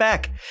haven't looked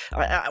back.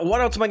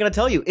 What else am I going to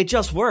tell you? It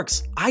just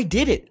works. I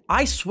did it.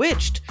 I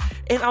switched.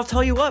 And I'll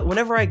tell you what,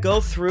 whenever I go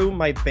through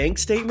my bank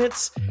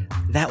statements,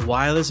 that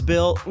wireless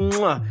bill,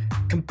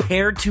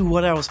 compared to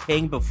what I was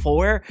paying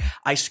before,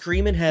 I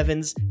scream in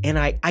heavens and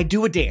I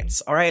do a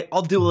dance, all right?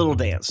 I'll do a little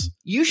dance.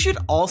 You should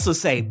also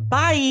say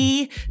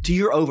bye to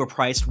your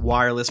overpriced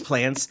wireless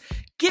plans.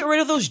 Get rid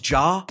of those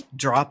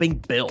jaw-dropping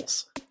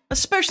bills,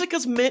 especially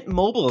because Mint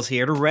Mobile is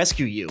here to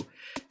rescue you.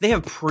 They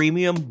have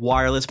premium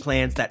wireless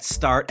plans that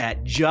start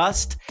at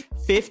just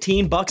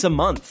 $15 a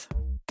month.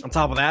 On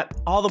top of that,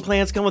 all the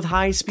plans come with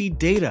high-speed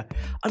data,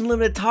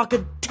 unlimited talk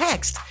and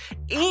text,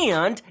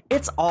 and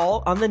it's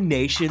all on the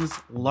nation's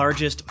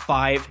largest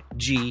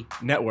 5G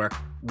network.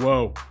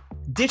 Whoa.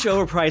 Ditch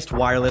overpriced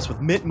wireless with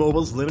Mint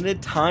Mobile's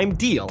limited time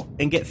deal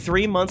and get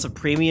 3 months of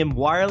premium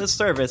wireless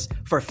service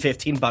for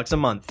 $15 a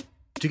month.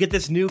 To get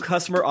this new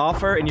customer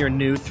offer and your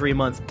new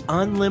 3-month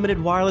unlimited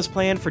wireless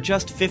plan for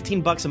just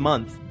 $15 a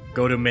month,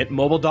 go to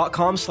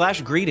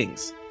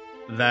mintmobile.com/greetings.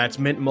 That's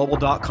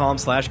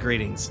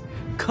mintmobile.com/greetings.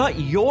 Cut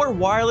your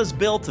wireless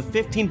bill to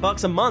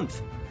 $15 a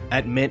month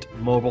at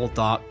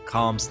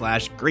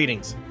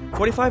mintmobile.com/greetings.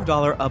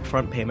 $45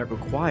 upfront payment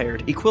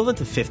required, equivalent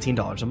to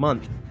 $15 a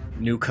month.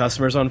 New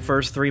customers on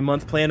first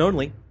 3-month plan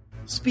only.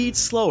 Speed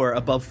slower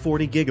above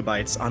 40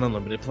 gigabytes on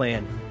unlimited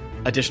plan.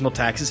 Additional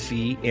taxes,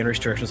 fee, and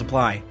restrictions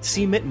apply.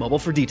 See Mint Mobile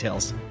for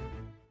details.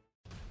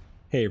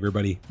 Hey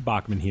everybody,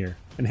 Bachman here.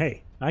 And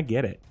hey, I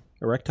get it.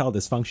 Erectile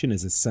dysfunction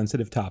is a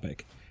sensitive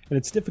topic, and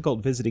it's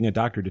difficult visiting a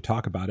doctor to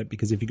talk about it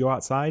because if you go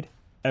outside,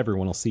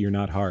 everyone will see you're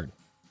not hard.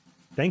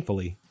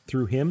 Thankfully,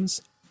 through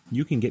HIMS,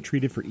 you can get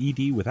treated for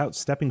ED without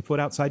stepping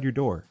foot outside your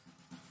door.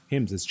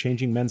 HIMS is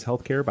changing men's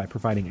healthcare by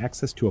providing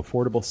access to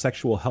affordable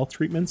sexual health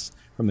treatments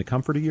from the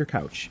comfort of your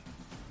couch.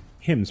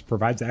 HIMS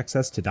provides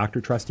access to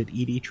doctor-trusted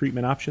ED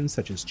treatment options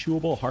such as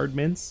chewable hard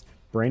mints,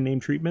 brand-name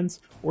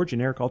treatments, or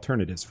generic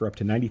alternatives for up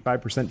to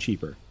 95%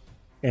 cheaper.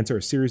 Answer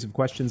a series of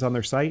questions on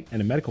their site,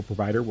 and a medical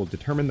provider will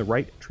determine the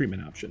right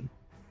treatment option.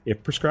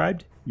 If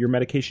prescribed, your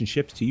medication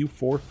ships to you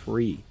for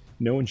free,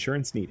 no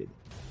insurance needed.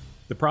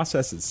 The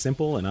process is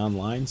simple and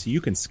online, so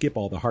you can skip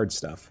all the hard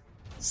stuff.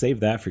 Save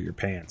that for your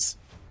pants.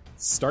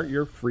 Start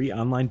your free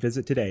online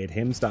visit today at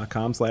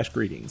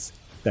hims.com/greetings.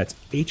 That's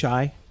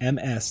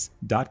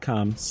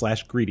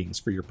HIMS.com/greetings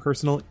for your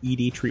personal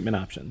ED treatment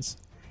options.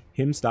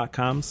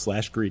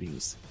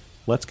 hims.com/greetings.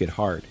 Let's get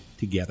hard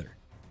together.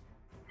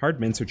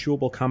 Hard mints are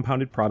chewable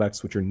compounded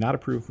products which are not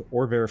approved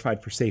or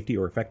verified for safety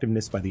or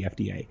effectiveness by the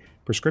FDA.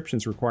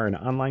 Prescriptions require an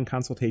online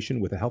consultation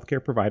with a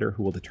healthcare provider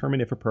who will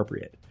determine if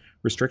appropriate.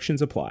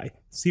 Restrictions apply.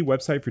 See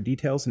website for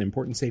details and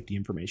important safety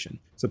information.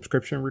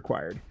 Subscription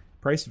required.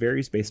 Price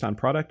varies based on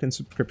product and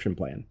subscription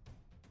plan.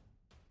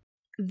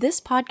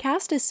 This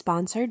podcast is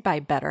sponsored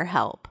by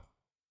BetterHelp.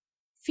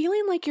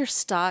 Feeling like you're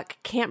stuck,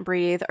 can't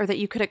breathe, or that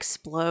you could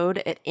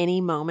explode at any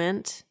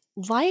moment?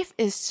 Life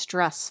is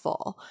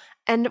stressful,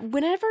 and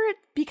whenever it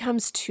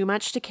becomes too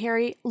much to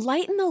carry,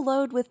 lighten the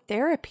load with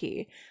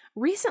therapy.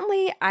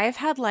 Recently, I've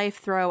had life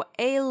throw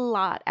a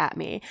lot at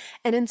me,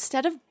 and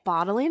instead of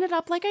bottling it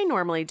up like I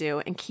normally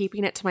do and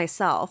keeping it to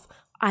myself,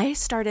 I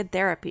started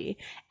therapy,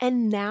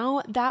 and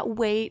now that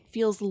weight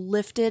feels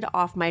lifted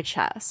off my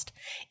chest.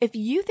 If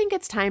you think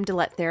it's time to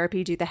let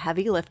therapy do the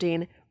heavy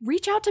lifting,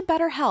 reach out to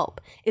BetterHelp.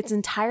 It's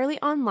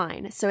entirely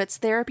online, so it's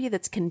therapy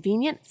that's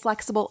convenient,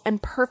 flexible,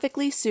 and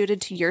perfectly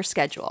suited to your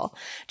schedule.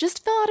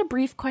 Just fill out a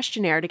brief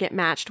questionnaire to get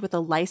matched with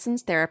a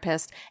licensed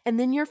therapist, and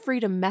then you're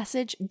free to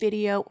message,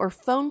 video, or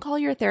phone call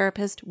your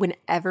therapist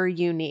whenever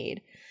you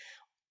need.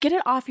 Get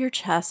it off your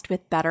chest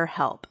with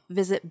BetterHelp.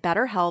 Visit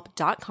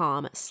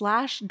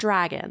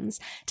betterhelp.com/dragons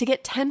to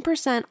get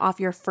 10%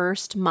 off your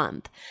first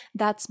month.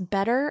 That's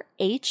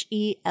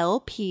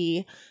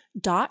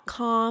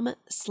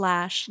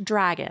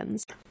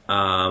betterhelp.com/dragons.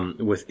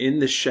 Within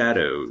the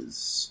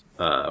shadows,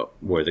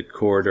 where the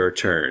corridor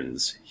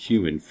turns,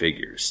 human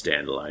figures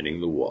stand lining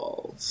the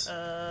walls.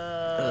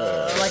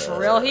 Like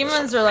real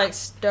humans or like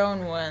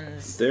stone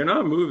ones? They're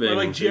not moving. Or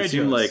like G.I.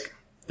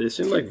 They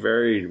seem like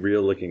very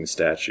real-looking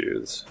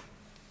statues.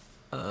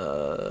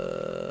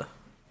 Hello?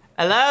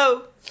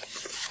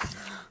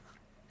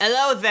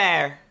 Hello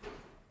there.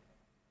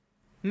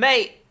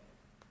 Mate.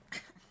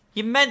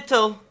 You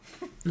mental.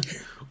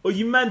 Oh,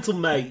 you mental,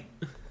 mate.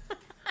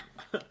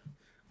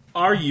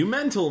 Are you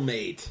mental,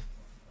 mate?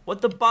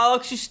 What the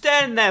bollocks you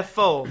standing there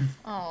for?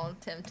 Oh,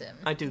 Tim.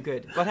 I do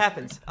good. What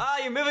happens?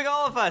 You're moving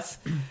all of us.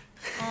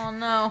 Oh,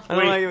 no. I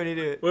don't like it when you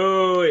do it.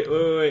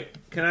 Wait.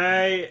 Can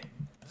I...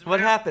 What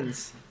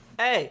happens?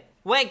 Hey,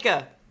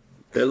 wanker.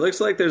 It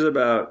looks like there's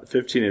about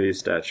 15 of these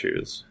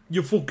statues.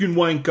 You fucking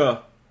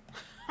wanker.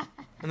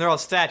 And they're all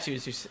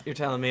statues, you're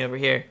telling me over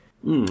here.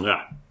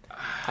 Yeah.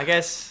 I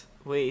guess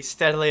we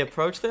steadily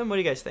approach them. What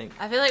do you guys think?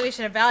 I feel like we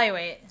should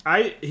evaluate.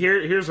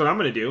 Here's what I'm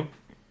gonna do.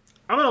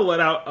 I'm gonna let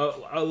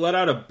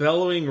out a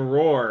bellowing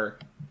roar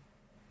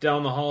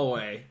down the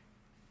hallway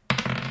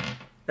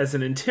as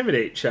an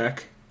intimidate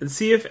check and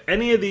see if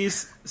any of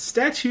these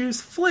statues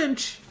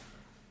flinch.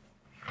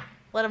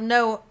 Let them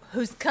know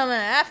who's coming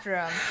after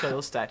them. Show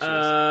those statues.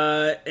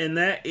 And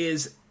that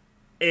is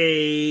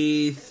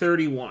a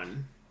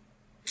 31.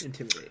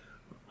 Intimidate.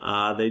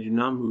 They do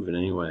not move in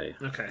any way.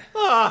 Okay.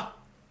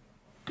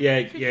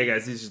 Yeah,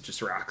 guys, these are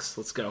just rocks.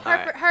 Let's go.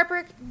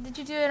 Harper, did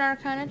you do an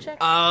Arcana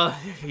check?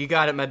 You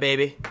got it, my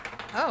baby.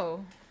 Oh.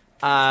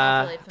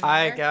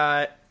 I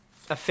got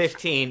a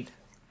 15.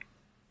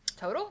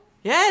 Total?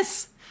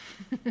 Yes!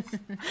 I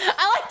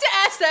like to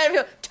ask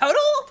that.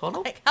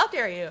 Total? Like, how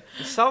dare you?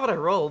 You saw what I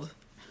rolled.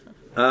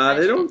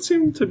 They don't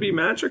seem to be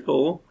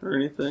magical or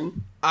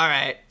anything.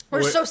 Alright.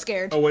 We're so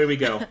scared. Away we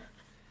go.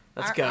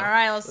 Let's go.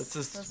 Alright, let's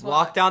just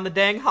walk down the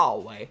dang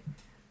hallway.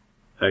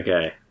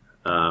 Okay.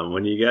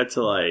 When you get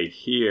to, like,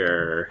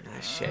 here...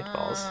 shit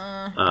balls.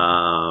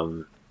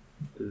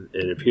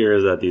 It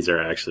appears that these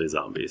are actually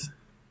zombies.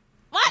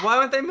 What? Why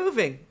aren't they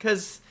moving?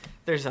 Because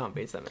they're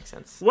zombies, that makes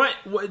sense. What?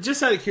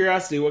 Just out of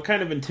curiosity, what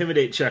kind of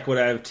intimidate check would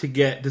I have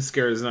to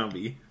scare a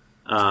zombie?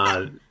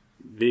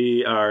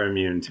 They are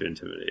immune to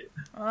intimidate.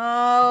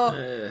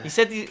 Oh. You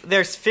said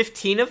there's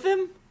 15 of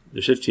them?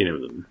 There's 15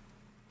 of them.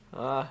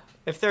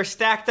 If they're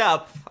stacked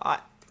up,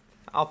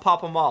 I'll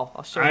pop them all.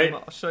 I'll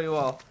show you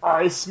all.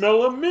 I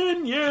smell a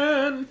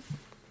minion.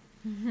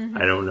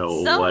 I don't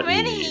know so what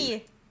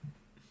many.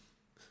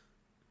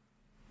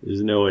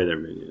 There's no way they're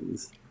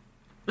minions.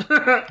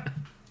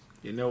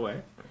 No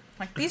way.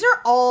 Like, these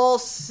are all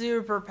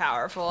super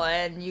powerful,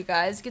 and you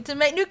guys get to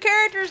make new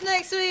characters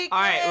next week. All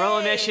right, Yay. roll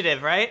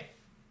initiative, right?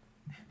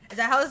 Is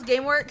that how this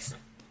game works?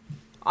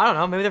 I don't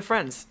know. Maybe they're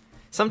friends.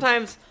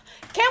 Sometimes.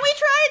 Can we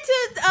try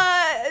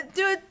to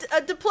do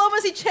a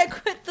diplomacy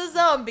check with the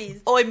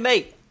zombies? Oi,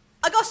 mate.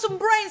 I got some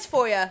brains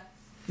for you.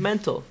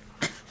 Mental.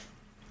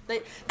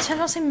 They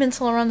don't say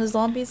mental around the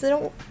zombies. They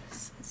don't.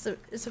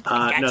 It's a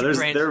no,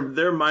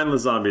 they're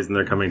mindless zombies, and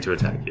they're coming to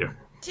attack you.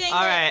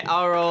 All right,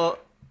 I'll roll.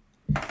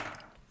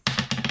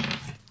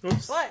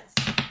 Oops. What?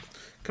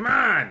 Come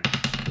on.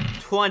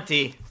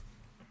 20.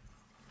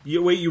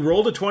 You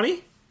rolled a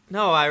 20?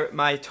 No,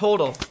 my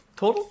total.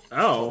 Total?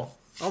 Oh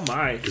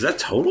my. Is that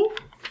total?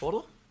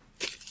 Total?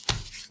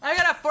 I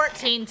got a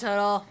 14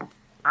 total.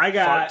 I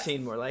got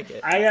 14, more like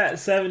it. I got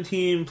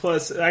 17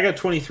 plus. I got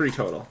 23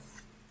 total.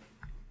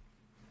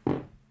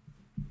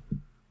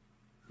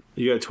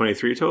 You got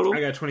 23 total?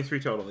 I got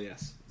 23 total.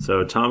 Yes.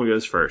 So Tom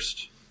goes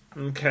first.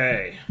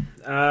 Okay.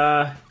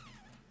 Why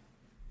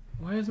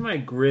is my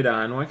grid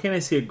on? Why can't I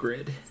see a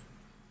grid?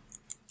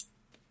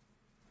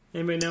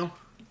 Anybody know?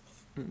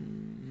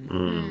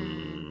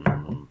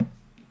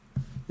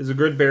 Is the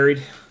grid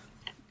buried?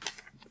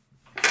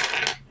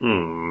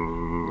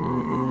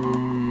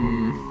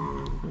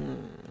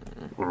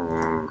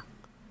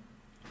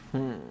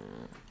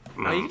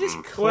 Oh, you can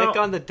just click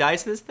on the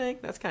dice in this thing?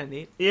 That's kind of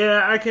neat.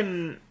 Yeah, I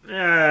can...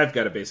 I've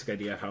got a basic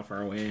idea of how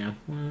far away I am.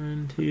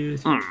 1, 2,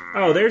 3...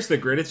 Oh, there's the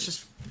grid. It's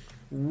just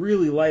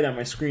really light on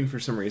my screen for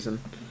some reason.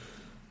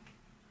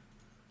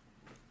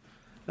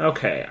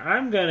 Okay,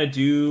 I'm gonna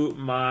do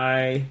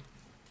my...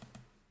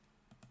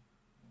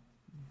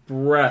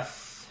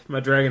 breath.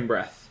 My dragon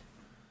breath.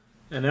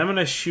 And I'm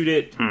gonna shoot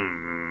it...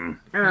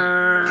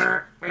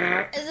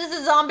 Is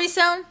this a zombie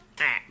zone?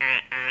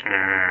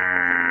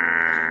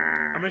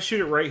 I'm gonna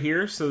shoot it right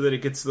here so that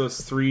it gets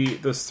those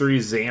three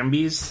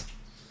zombies.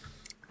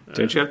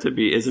 Don't you have to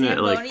be? Isn't it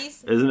like?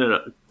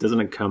 Doesn't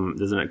it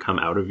come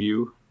out of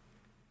you?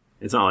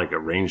 It's not like a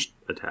ranged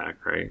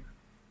attack, right?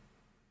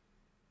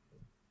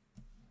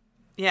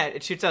 Yeah,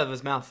 it shoots out of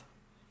his mouth.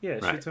 Yeah,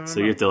 it right. shoots out of my So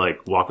you have to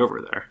like walk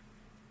over there.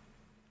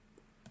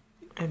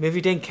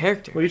 Maybe dang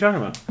character. What are you talking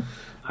about?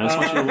 I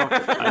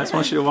just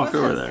want you to walk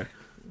over there.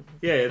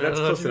 Yeah, that's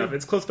close enough.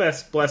 It's close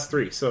past blast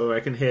 3, so I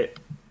can hit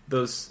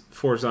those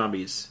 4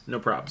 zombies. No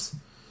props.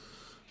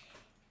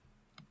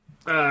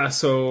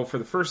 So for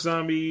the first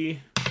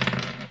zombie,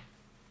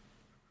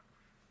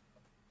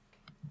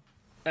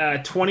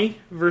 20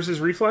 versus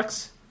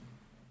reflex.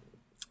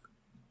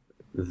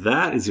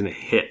 That is going to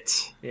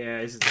hit. Yeah,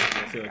 I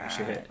feel like you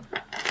should hit.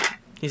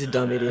 He's a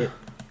dumb idiot.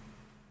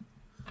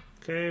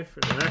 Okay, for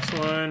the next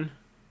one,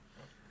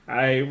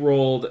 I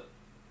rolled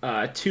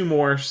 2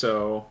 more,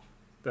 so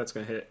that's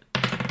going to hit.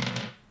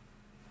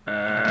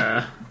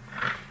 Yeah.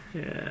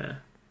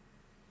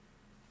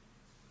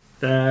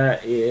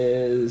 That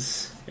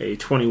is a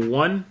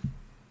 21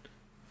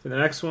 for the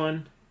next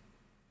one.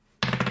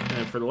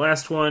 And for the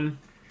last one,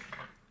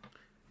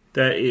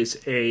 that is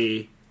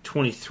a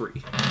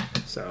 23.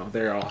 So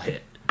they're all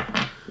hit.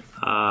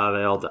 They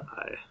all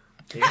die.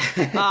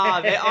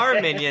 They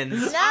are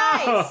minions.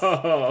 Nice!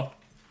 Oh.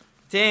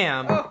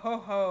 Damn. Ho, ho,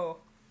 ho.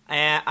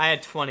 I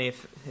had 20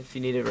 if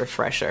you need a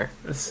refresher.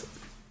 That's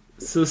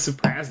so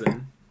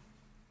surprising.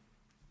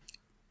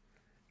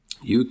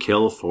 You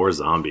kill 4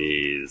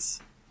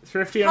 zombies.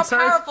 Thrifty, I'm How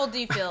sorry. powerful do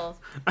you feel?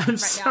 I'm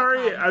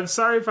sorry. I'm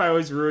sorry if I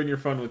always ruin your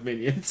fun with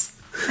minions.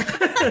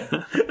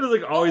 I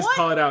just always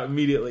call it out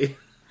immediately.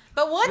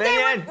 But one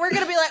day we're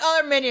gonna be like, oh,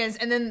 they're minions,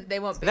 and then they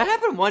won't be. That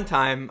happened one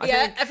time. I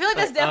feel like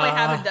that's definitely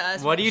happened to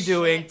us. What are you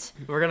doing?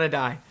 We're gonna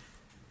die.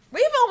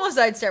 We've almost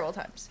died several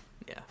times.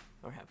 Yeah,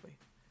 or have we?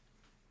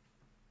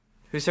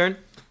 Whose turn?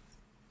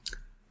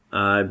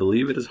 I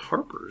believe it is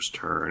Harper's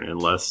turn,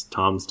 unless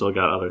Tom's still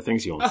got other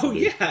things he wants to do.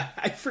 Yeah,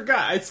 I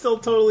forgot. I still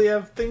totally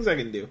have things I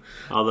can do.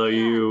 Although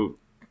you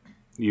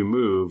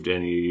moved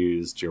and you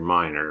used your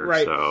minor,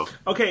 Right. so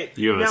Okay,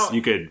 you have now-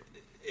 you could.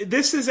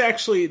 This is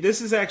actually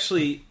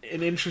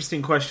an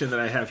interesting question that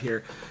I have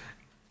here.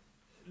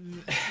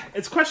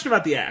 It's a question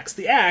about the axe.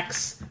 The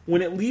axe,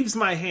 when it leaves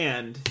my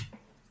hand,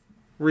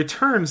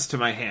 returns to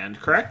my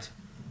hand, correct?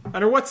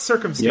 Under what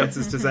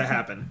circumstances does that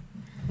happen?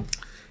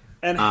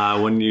 And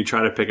when you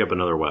try to pick up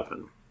another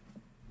weapon.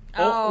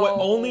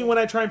 Only when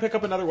I try and pick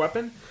up another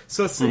weapon?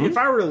 So if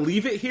I were to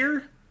leave it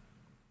here,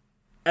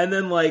 and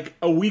then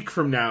a week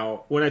from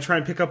now, when I try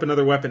and pick up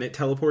another weapon, it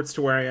teleports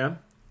to where I am?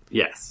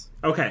 Yes.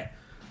 Okay.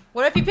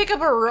 What if you pick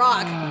up a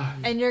rock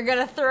and you're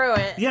gonna throw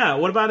it? Yeah,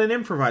 what about an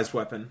improvised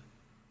weapon?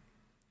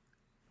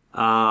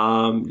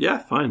 Yeah,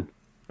 fine.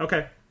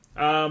 Okay.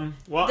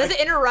 Well, Does it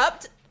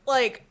interrupt?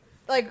 Like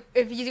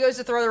if he goes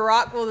to throw the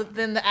rock, will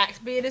then the axe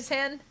be in his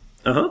hand?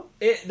 Uh-huh.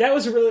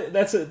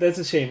 That's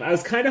a shame. I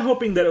was kind of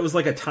hoping that it was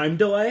like a time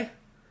delay,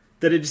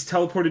 that it just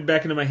teleported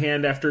back into my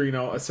hand after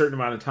a certain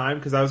amount of time,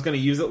 because I was going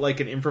to use it like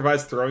an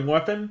improvised throwing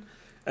weapon,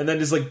 and then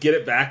just get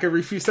it back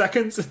every few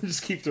seconds and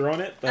just keep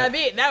throwing it. But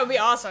That would be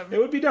awesome. it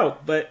would be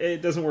dope, but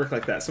it doesn't work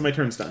like that. So my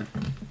turn's done.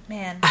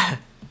 Man.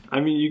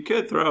 I mean, you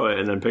could throw it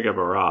and then pick up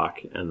a rock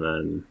and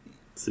then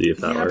see if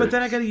that Yeah, works. but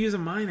then I got to use a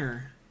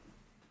minor.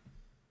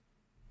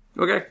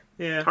 Okay.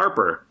 Yeah.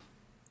 Harper.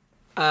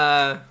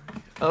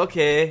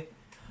 Okay.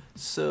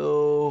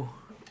 So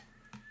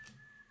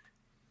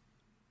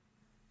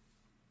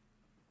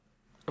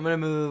I'm gonna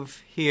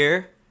move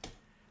here,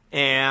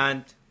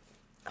 and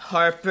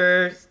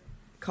Harper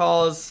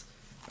calls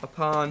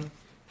upon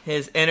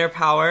his inner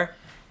power,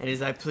 and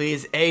he's like,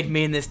 "Please aid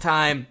me in this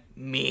time,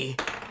 me."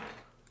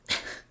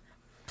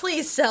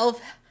 Please,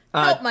 self.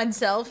 Help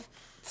myself.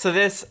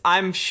 So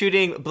I'm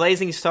shooting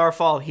Blazing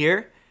Starfall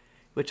here,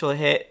 which will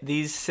hit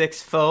these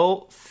 6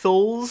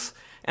 fools,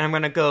 and I'm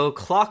gonna go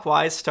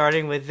clockwise,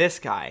 starting with this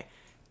guy.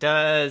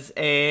 Does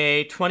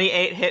a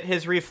 28 hit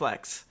his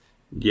reflex?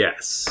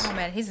 Yes. Oh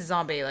man, he's a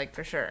zombie,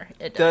 for sure.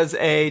 It does. Does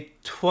a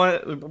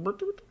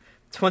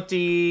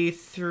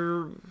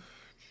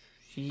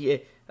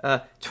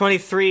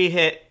 23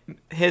 hit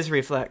his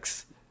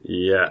reflex?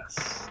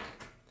 Yes.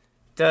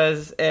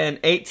 Does an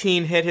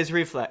 18 hit his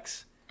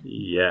reflex?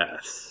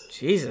 Yes.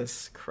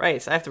 Jesus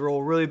Christ, I have to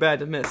roll really bad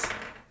to miss.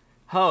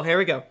 Oh, here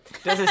we go.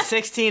 Does a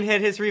 16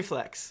 hit his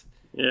reflex?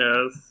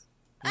 Yes.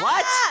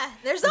 What?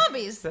 They're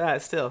zombies.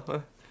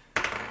 Still.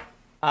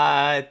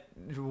 I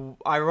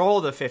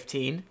rolled a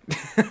 15.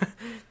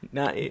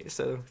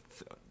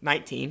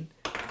 19.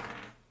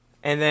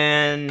 And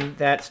then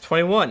that's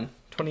 21.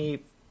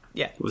 20,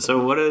 yeah.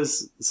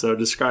 So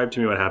describe to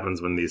me what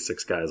happens when these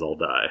 6 guys all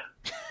die.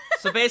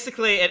 So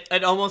basically,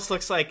 it almost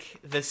looks like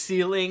the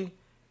ceiling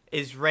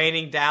is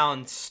raining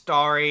down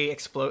star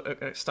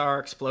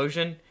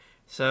explosion.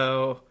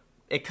 So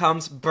it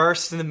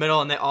bursts in the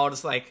middle, and they all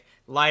just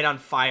light on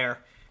fire,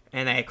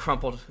 and they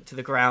crumpled to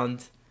the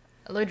ground.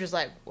 Eludra's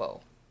like,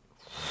 whoa.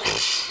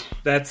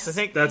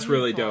 That's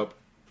really dope.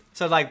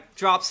 So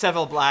drop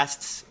several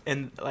blasts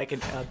in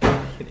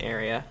an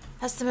area.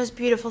 That's the most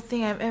beautiful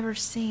thing I've ever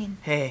seen.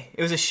 Hey,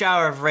 it was a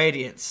shower of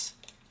radiance.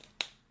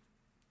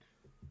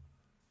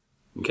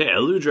 Okay,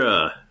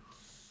 Eludra.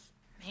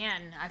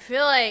 Man, I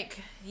feel like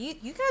you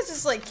guys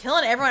just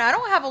killing everyone. I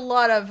don't have a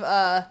lot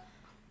of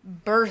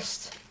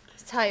burst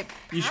type.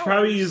 You should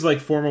probably use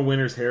Form of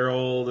Winter's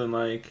Herald and No,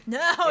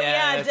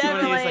 yeah, if you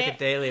want to definitely. use a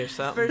daily or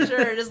something. For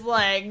sure, just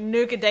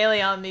nuke a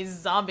daily on these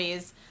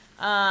zombies.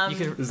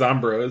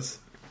 Zombros.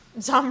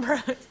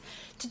 Zombros.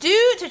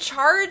 To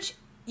charge,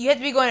 you have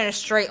to be going in a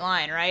straight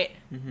line, right?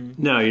 Mm-hmm.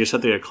 No, you just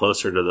have to get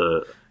closer to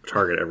the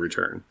target every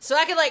turn. So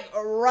I could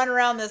run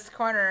around this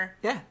corner.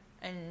 Yeah.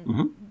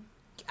 And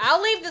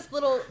I'll leave this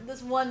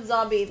one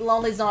zombie,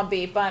 lonely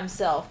zombie, by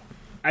himself.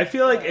 I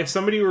feel like if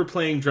somebody were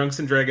playing Drunks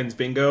and Dragons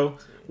Bingo,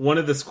 one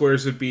of the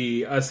squares would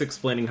be us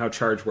explaining how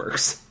charge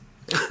works.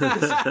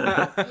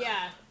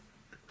 Yeah.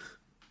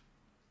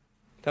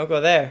 Don't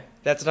go there.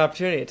 That's an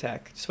opportunity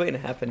attack. Just waiting to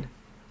happen.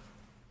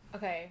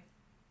 Okay.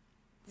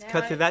 Let's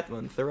cut through that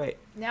one to the right.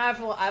 Now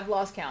I've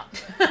lost count.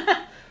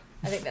 I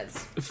think that's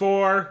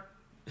 4,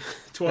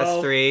 12.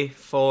 That's 3,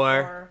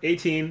 4,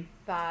 18,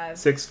 5,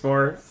 6,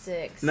 4,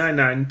 6, 9,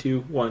 9,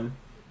 2, 1.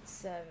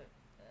 7,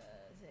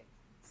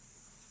 6,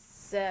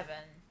 7.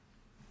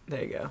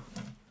 There you go.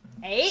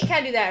 8? Can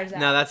I do that or is that?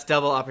 No, that's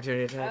double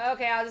opportunity attack.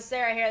 Okay, I'll just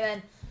stay right here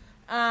then.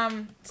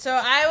 So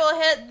I will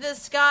hit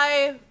this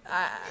guy.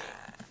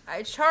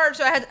 I charge,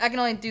 so I can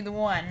only do the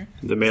one.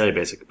 The melee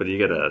basic, but you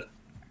get a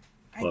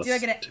plus I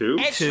get an 2?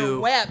 extra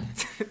web.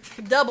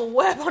 Double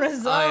web on a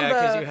zombie. Oh, yeah,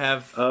 because you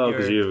have...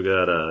 because you've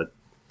got a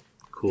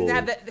cool... I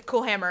have the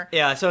cool hammer.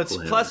 Yeah, so it's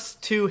cool plus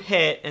 2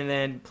 hit and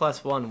then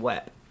plus 1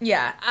 web.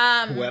 Yeah.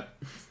 Web.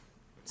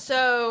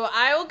 So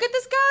I will get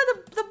this guy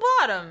the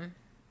bottom.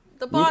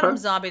 The bottom Okay.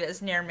 zombie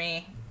that's near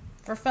me.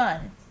 For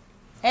fun.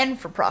 And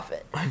for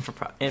profit. And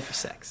for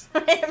sex.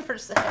 And for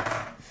sex.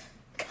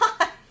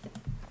 God.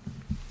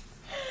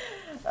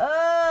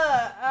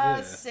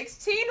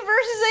 16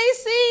 versus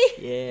AC?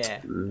 Yeah.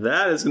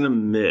 That is going to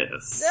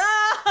miss.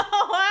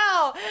 Oh,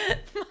 wow.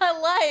 My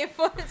life.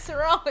 What's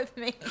wrong with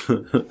me?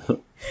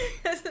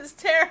 This is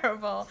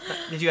terrible.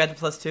 Did you add the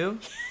plus 2?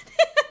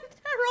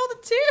 I rolled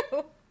a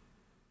 2.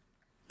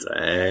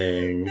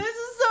 Dang. This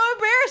is so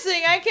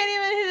embarrassing. I can't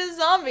even hit a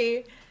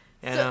zombie.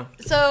 Yeah, I know.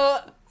 So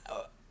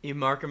You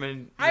mark them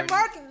and... I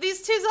mark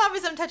these 2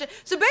 zombies I'm touching.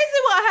 So basically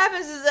what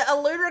happens is that a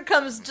looter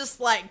comes just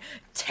like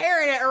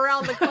tearing it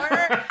around the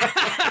corner.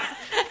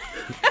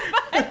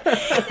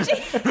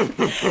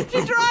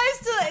 she tries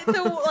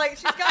to like,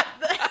 she's got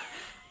the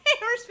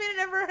hammer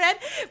spinning over her head,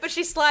 but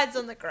she slides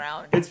on the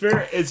ground. It's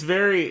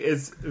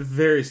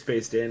very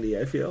Space Dandy,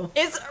 I feel.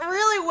 It's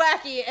really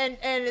wacky and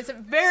it's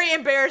very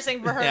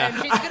embarrassing for her. Yeah.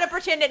 And she's gonna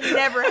pretend it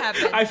never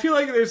happened. I feel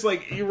like there's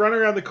like, you run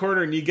around the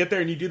corner and you get there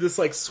and you do this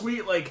like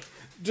sweet like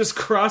just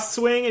cross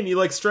swing and you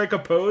like strike a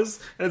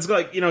pose and it's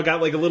like, you know, got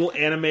like a little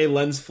anime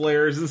lens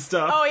flares and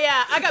stuff. Oh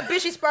yeah, I got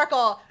Bishy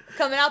Sparkle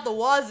coming out the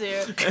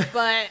wazoo,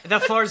 but The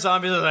 4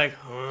 zombies are like...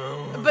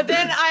 but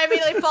then I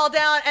immediately fall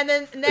down, and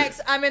then next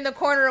I'm in the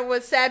corner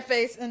with sad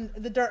face and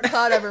the dark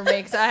cloud over me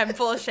because I'm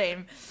full of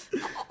shame.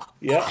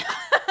 Yeah.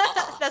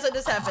 That's what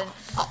just happened.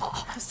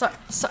 Sorry.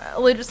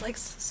 Luda's like,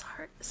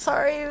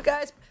 sorry, you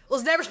guys.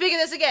 Let's never speak of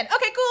this again.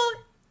 Okay,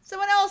 cool.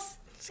 Someone else.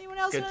 Anyone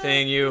else? Good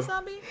thing you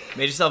zombie?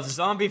 made yourself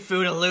zombie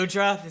food,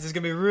 Eludra. This is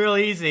going to be real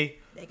easy.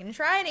 They can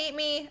try and eat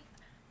me,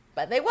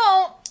 but they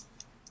won't.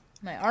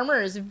 My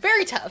armor is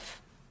very tough.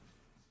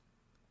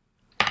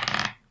 So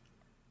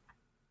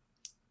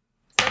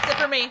that's it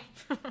for me.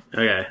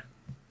 Okay.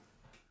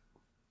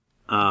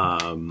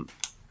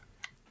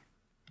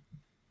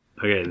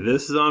 Okay,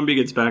 this zombie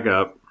gets back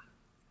up.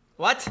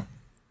 What?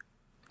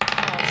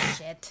 Oh,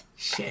 shit.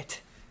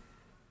 Shit.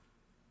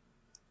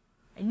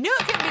 I knew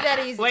it couldn't be that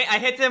easy. Wait, I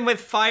hit them with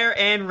fire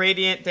and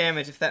radiant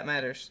damage, if that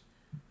matters.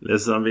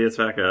 This zombie gets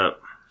back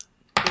up.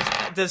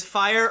 Does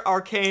fire,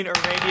 arcane, or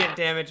radiant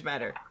damage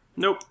matter?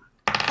 Nope.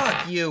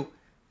 Fuck you.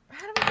 Do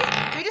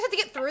we just have to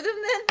get through them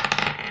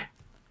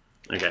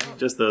then? Okay,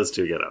 just those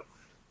 2 get up.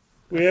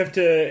 We have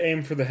to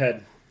aim for the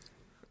head.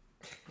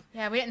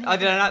 Yeah, we didn't. Oh,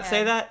 did I not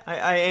say that?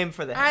 I aim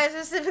for the head. I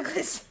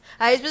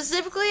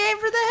specifically aim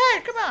for the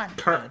head. Come on.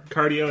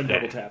 Cardio and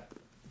double tap.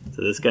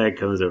 So this guy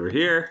comes over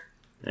here,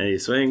 and he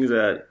swings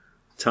at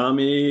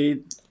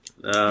Tommy...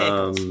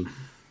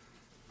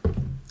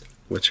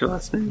 what's your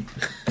last name?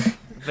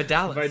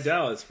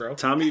 Vidalis, bro.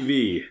 Tommy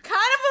V. Kind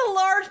of a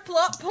large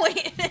plot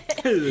point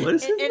What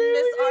is in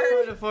this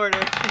arc.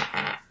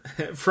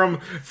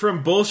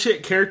 From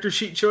bullshit character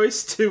sheet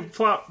choice to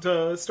plot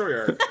to story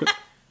arc.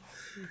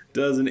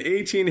 Does an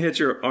 18 hit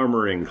your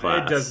armoring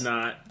class? It does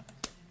not.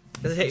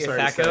 Does it hit your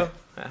Sorry to Thaco?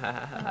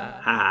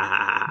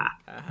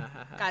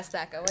 Guys,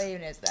 Thaco, what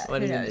even is that?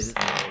 What Who even knows? is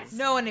this?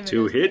 No one even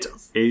To knows. hit,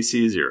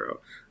 AC 0.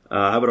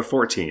 How about a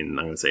 14? I'm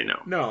going to say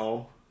no.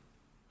 No.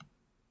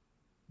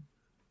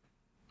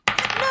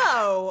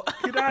 No.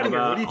 Get out of here.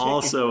 What are you How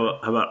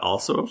about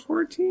also a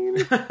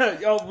 14?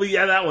 Oh, well,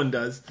 yeah, that one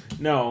does.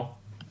 No.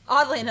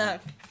 Oddly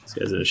enough. This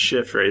guy's going to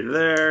shift right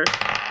there.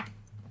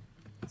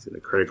 He's going to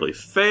critically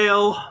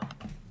fail.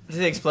 Does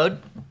it explode?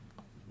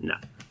 No.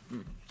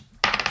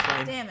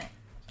 Damn it.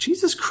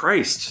 Jesus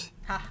Christ.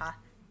 Haha.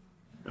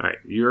 All right,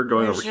 you're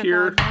going Where's over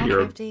your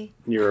here. bad die?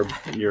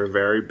 You're a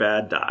very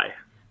bad die.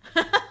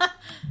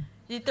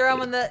 You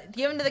throw them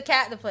give them to the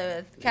cat to play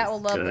with. The cat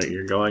will love them.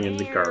 You're going in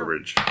the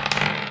garbage.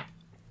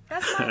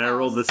 That's my And I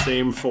rolled the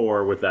same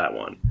 4 with that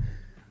one.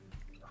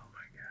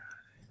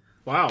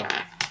 Wow.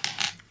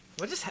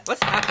 What's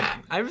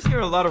happening? I'm just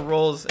hearing a lot of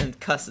rolls and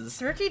cusses.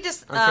 Thrifty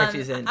just. On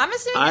Thrifty's end. I'm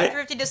assuming that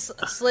Thrifty just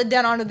slid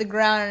down onto the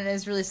ground and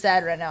is really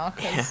sad right now.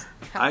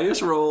 I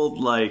just rolled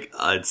like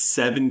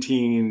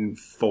 17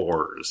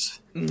 4s.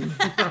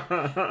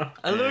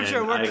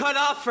 Eludra, we're cut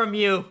off from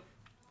you.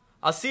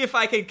 I'll see if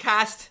I can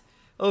cast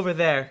over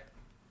there.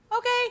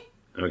 Okay.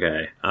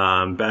 Okay.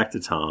 Back to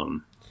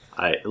Tom.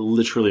 I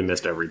literally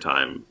missed every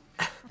time,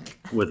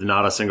 with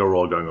not a single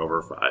roll going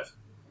over 5.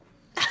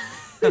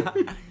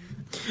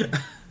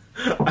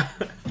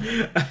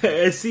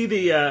 I see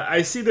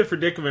the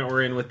predicament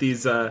we're in with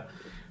these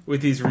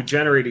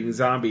regenerating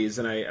zombies,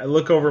 and I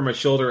look over my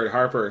shoulder at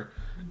Harper.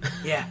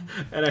 Yeah.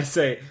 And I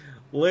say,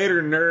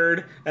 "Later,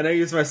 nerd," and I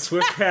use my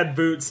swift pad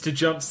boots to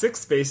jump 6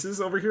 spaces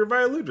over here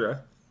by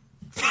Eludra.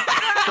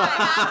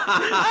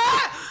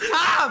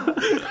 Tom!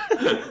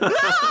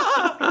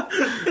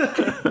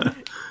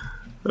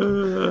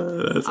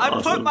 That's I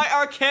awesome. put my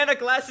Arcana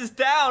glasses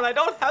down. I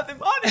don't have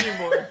them on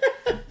anymore.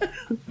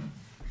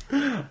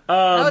 That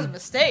was a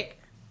mistake.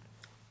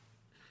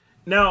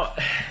 Now,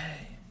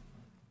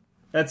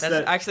 that's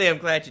actually, I'm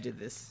glad you did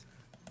this.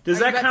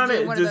 Does Are you that about to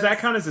count? do one of Does that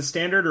those? count as a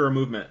standard or a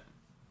movement?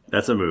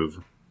 That's a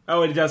move.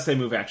 Oh, it does say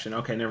move action.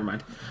 Okay, never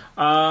mind.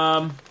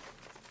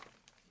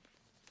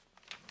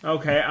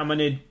 Okay, I'm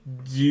gonna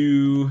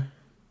do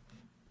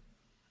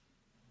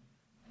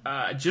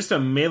just a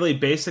melee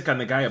basic on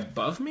the guy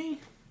above me.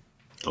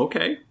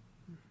 Okay.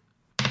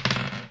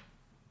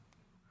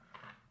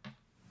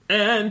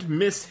 And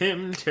miss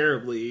him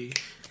terribly.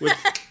 With,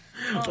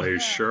 Are you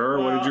sure?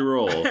 What did you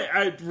roll?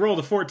 I rolled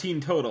a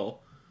 14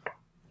 total.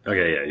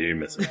 Okay, yeah, you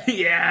missed it.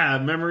 Yeah,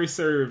 memory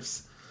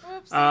serves.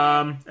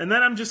 Whoopsie. And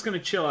then I'm just gonna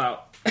chill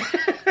out. You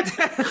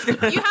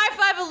high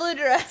five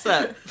Eludra. What's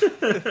up?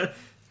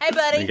 Hey,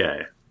 buddy.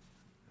 Okay.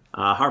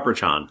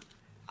 Harper-chan.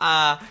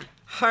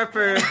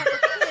 Harper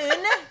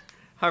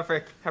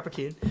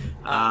Kuhn.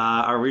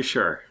 Are we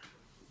sure?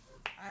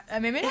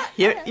 Maybe not.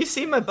 You've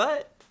seen my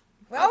butt.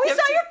 Oh, we You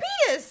saw ever your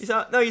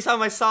penis. You saw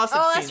my sausage.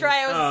 Oh, that's penis.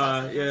 right. It was a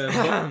sausage.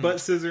 Yeah, butt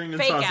scissoring and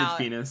Fake sausage out.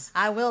 penis.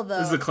 I will, though.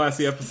 This is a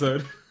classy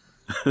episode.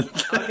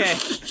 Okay,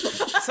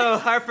 so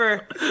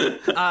Harper,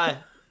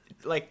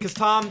 because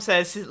Tom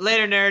says,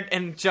 "Later, nerd,"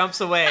 and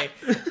jumps away,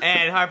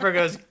 and Harper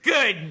goes,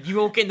 "Good, you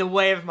won't get in the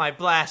way of my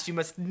blast. You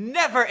must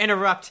never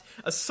interrupt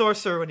a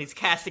sorcerer when he's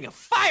casting a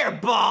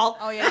fireball."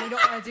 Oh, yeah, you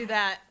don't want to do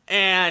that.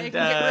 And It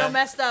can get real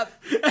messed up.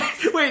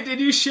 Wait, did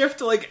you shift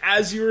like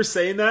as you were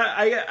saying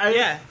that?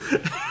 yeah.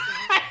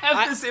 I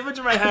have this image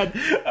in my head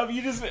of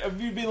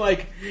you being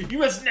like, "You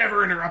must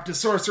never interrupt a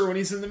sorcerer when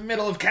he's in the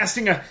middle of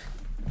casting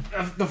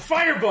the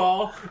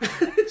fireball."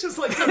 Just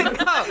like No,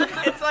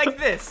 it's like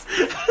this.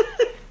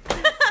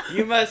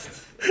 You must.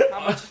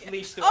 How much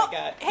leash do I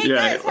got? Hey, Yeah,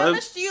 guys, how let's-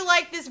 much do you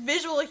like this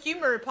visual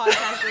humor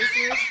podcast,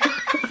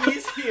 listeners?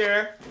 He's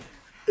here.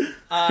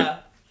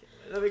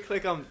 Let me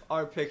click on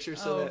our picture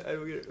so that I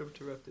don't get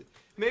interrupted.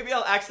 Maybe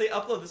I'll actually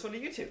upload this one to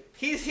YouTube.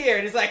 He's here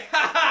and he's like,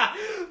 "Ha ha!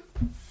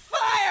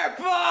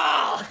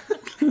 Fireball!"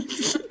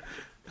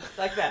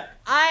 Like that.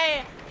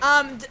 I,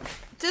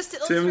 just to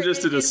Tim illustrate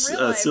just did in a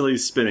real life, silly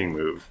spinning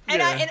move. and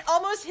Yeah. it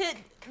almost hit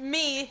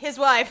me, his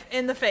wife,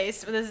 in the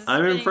face with his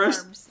I'm spinning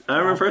impressed. arms.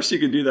 I'm impressed you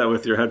could do that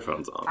with your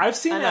headphones on. I've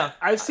seen I know. that.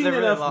 I've seen They're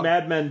really enough long.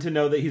 Mad Men to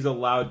know that he's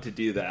allowed to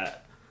do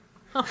that.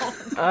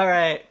 All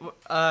right.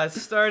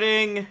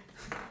 Starting.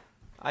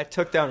 I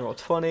took down roll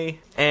 20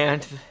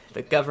 and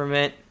the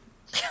government.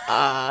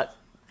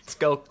 Let's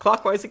go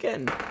clockwise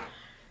again.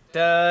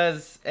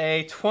 Does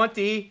a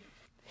 20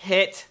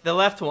 hit the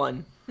left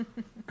one?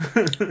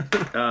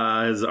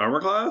 His armor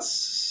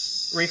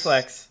class?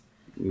 Reflex.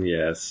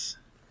 Yes.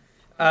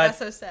 That's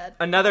so sad.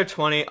 Another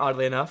 20,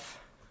 oddly enough.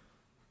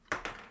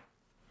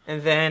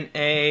 And then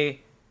a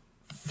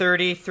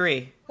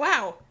 33.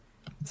 Wow.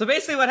 So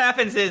basically what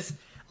happens is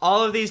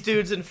all of these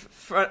dudes in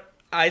front,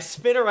 I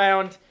spin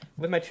around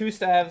with my 2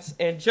 staves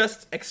and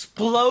just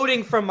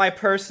exploding from my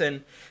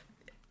person,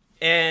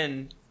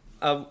 and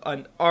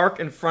an arc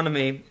in front of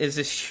me is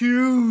this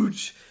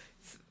huge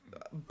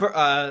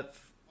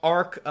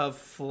arc of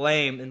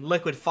flame and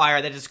liquid fire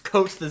that just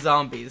coats the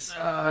zombies.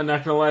 I'm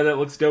not gonna lie, that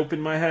looks dope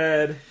in my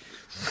head.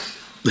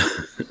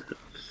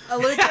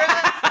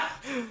 Eludra,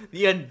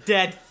 The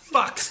undead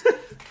fucks.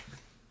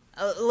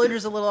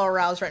 Eludra's a little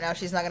aroused right now.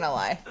 She's not gonna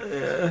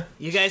lie.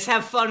 You guys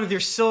have fun with your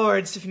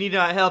swords. If you need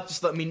my help,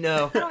 just let me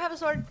know. I don't have a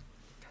sword.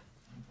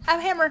 I have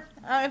a hammer.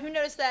 I don't know if you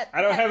noticed that.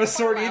 I don't have a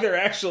sword Wow. either,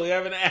 actually. I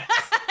have an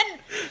axe.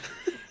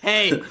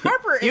 Hey,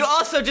 Harper is... you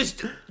also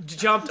just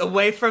jumped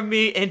away from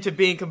me into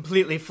being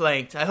completely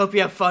flanked. I hope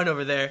you have fun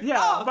over there. Yeah,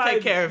 I'll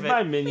take care of it.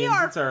 by we minions.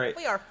 are, It's all right.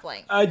 we are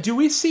flanked. Do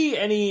we see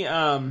any?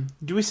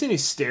 Do we see any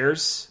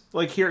stairs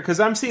like here? Because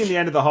I'm seeing the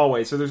end of the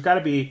hallway, so there's got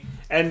to be.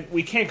 And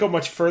we can't go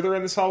much further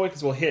in this hallway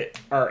because we'll hit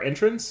our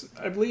entrance,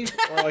 I believe,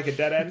 or like a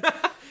dead end.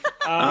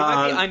 You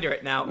might be under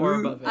it now or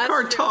above it.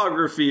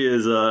 Cartography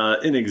is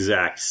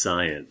inexact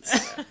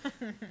science.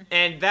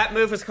 And that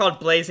move was called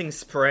Blazing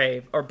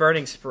Spray, or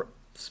Burning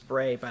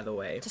Spray, by the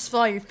way. Just for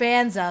all your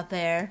fans out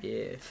there.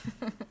 Yeah.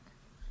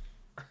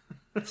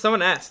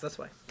 Someone asked, that's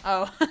why.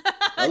 Oh.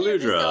 You're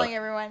just Eludra. telling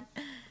everyone.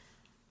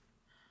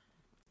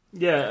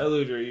 Yeah,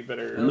 Eludra, you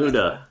better.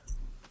 Luda.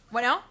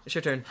 What now? It's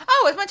your turn.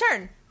 Oh, it's my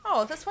turn.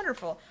 Oh, that's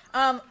wonderful.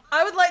 I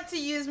would like to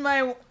use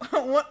my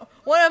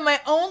one of my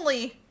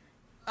only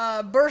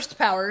burst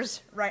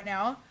powers right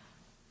now.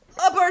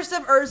 A burst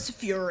of Earth's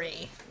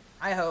Fury.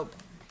 I hope.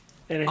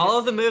 All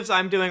of the moves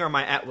I'm doing are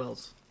my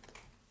at-wills.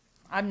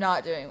 I'm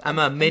not doing. I'm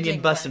a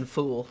minion busting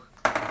fool.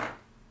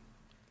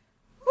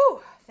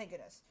 Whew, thank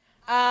goodness.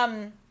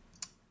 How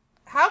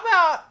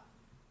about...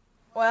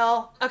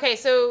 Well, okay,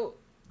 so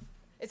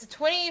it's a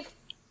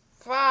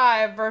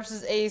 25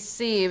 versus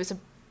AC. It was a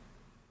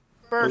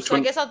burst, so I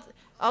guess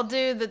I'll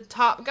do the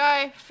top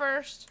guy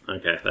first.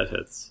 Okay, that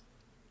hits.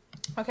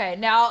 Okay,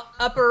 now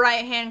upper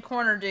right-hand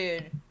corner,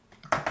 dude.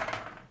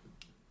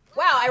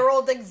 Wow, I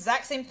rolled the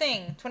exact same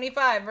thing.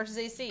 25 versus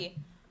AC.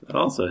 That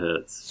also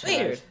hits.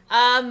 Sweet.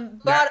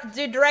 But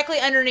dude, directly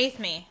underneath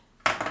me.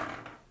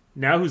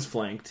 Now who's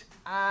flanked?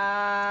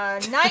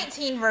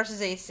 19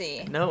 versus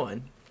AC. No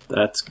one.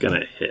 That's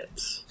gonna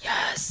hit.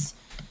 Yes.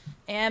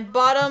 And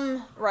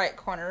bottom right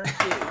corner,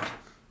 dude.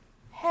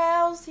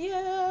 Hells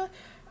yeah.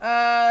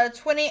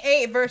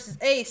 28 versus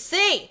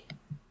AC.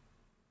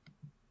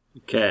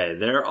 Okay,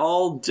 they're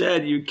all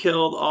dead. You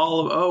killed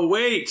all of... Oh,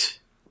 wait!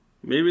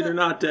 Maybe they're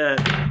not dead.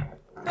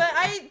 But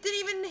I didn't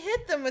even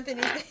hit them with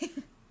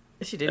anything.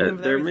 She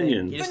didn't. They're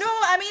minions. But no,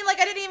 I mean, like,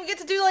 I didn't even get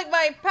to do, like,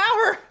 my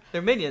power.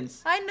 They're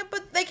minions. I know,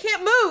 but they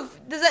can't move.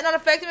 Does that not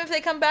affect them if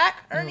they come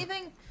back or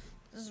anything?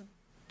 This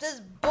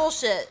is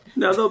bullshit.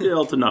 No, they'll be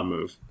able to not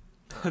move.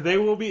 They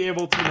will be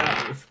able to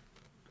not move.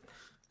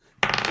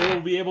 They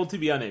will be able to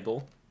be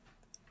unable.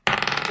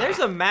 There's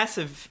a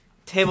massive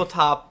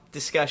tabletop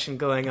discussion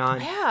going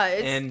on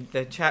it's... in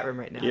the chat room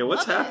right now. Yeah,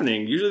 what's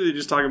happening? Usually they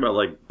just talk about,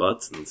 like,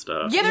 butts and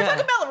stuff. Yeah, they're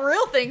talking about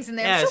real things in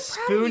there. Yeah, I'm so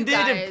proud of Spoon you did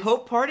guys. and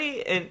Pope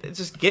Party and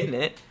just getting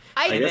it.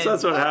 I guess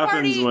that's what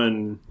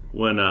happens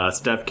when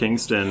Steph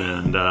Kingston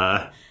and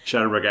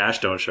Shadowbrook Ash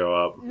don't show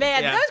up.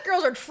 Man, those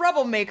girls are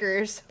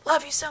troublemakers.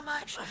 Love you so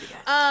much. Love you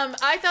guys.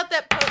 I thought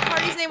that Pope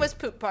Party's name was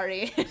Poop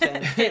Party.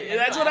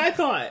 That's what I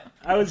thought.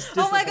 I was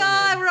disappointed. Oh my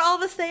god, we're all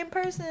the same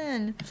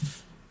person.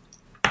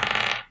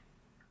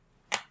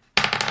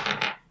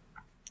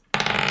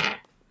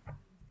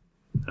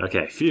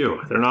 Okay,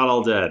 phew. They're not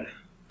all dead.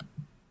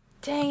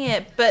 Dang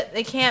it, but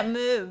they can't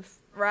move,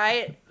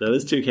 right?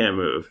 Those two can't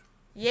move.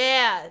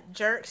 Yeah,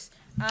 jerks.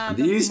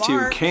 These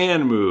two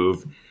can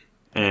move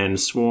and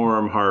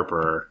swarm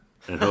Harper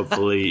and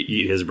hopefully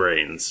eat his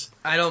brains.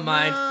 I don't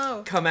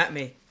mind. Come at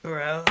me,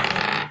 bro.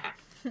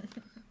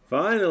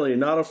 Finally,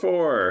 not a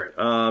 4.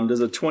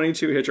 Does a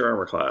 22 hit your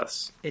armor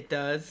class? It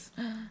does.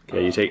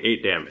 Okay, you take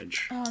 8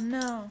 damage. Oh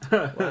no.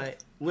 Why?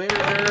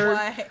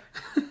 Why?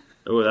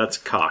 Oh, that's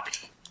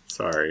cocked.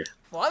 Sorry.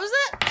 What was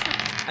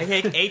that? I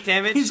take 8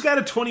 damage. He's got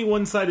a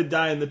 21-sided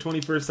die, and the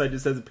 21st side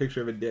just has a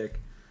picture of a dick.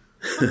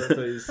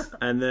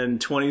 And then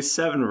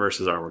 27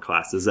 versus armor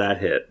class. Does that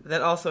hit?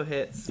 That also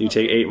hits. You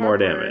take 8 more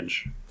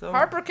damage.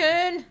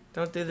 Harperkin!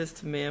 Don't do this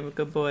to me. I'm a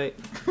good boy.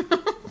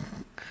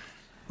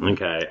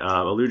 Okay.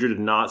 Aludra did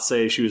not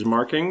say she was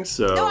marking,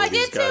 so... No, I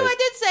did too. I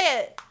did say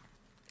it.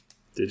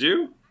 Did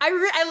you?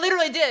 I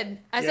literally did.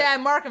 I said I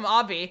mark him,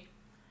 Obby.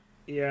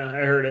 Yeah, I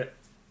heard it.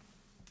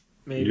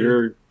 Maybe.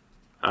 You're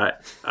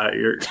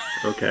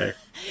okay.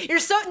 You're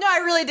so... No, I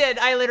really did.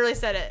 I literally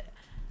said it.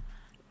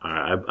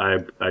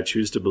 I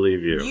choose to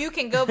believe you. You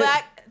can go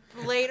back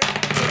later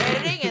to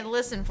editing and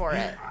listen for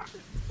it.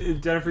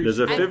 Jennifer, there's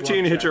a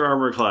 15 hit your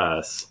armor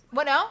class.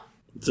 What now?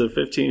 It's a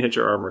 15 hit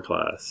your armor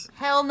class.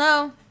 Hell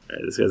no.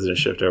 Alright, this guy's gonna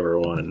shift over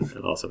 1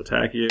 and also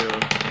attack you.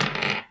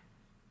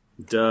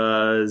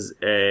 Does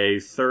a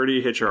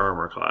 30 hit your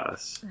armor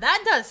class?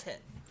 That does hit.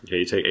 Okay,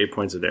 you take 8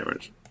 points of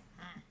damage.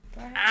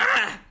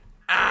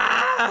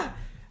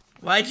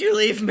 Why'd you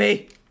leave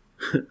me?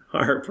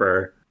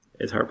 Harper.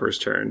 It's Harper's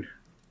turn.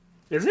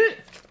 Is it?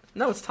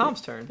 No, it's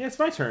Tom's turn. Yeah, it's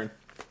my turn.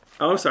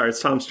 Oh, sorry, it's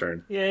Tom's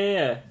turn.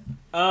 Yeah.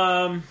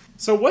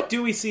 So what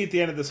do we see at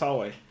the end of this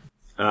hallway?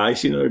 I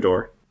see another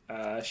door.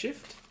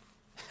 Shift?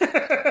 There's...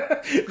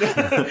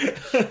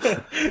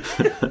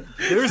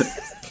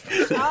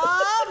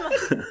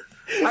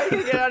 How are you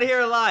gonna get out of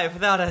here alive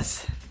without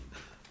us?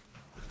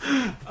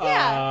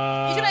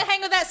 Yeah. You gonna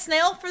hang with that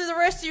snail for the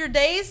rest of your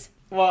days?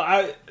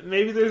 Well,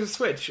 maybe there's a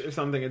switch or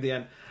something at the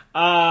end.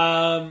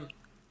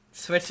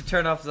 Switch to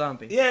turn off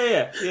zombie.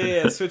 Yeah.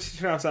 Switch to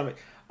turn off zombie.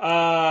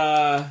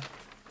 Yeah,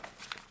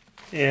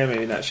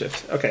 maybe not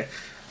shift. Okay.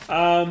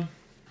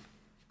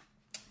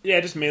 Yeah,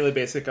 just melee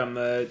basic on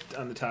the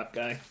top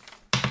guy.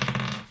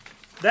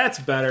 That's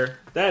better.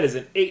 That is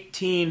an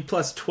 18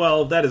 plus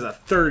 12. That is a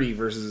 30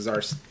 versus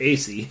our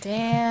AC.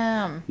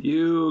 Damn.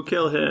 You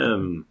kill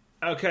him.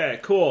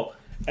 Okay, cool.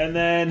 And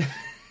then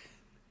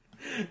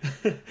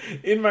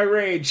in my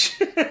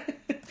rage,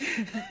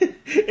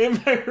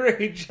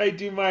 I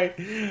do my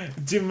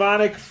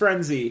demonic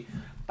frenzy.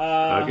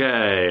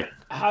 Okay.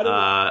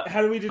 How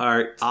do we do?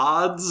 Are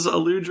odds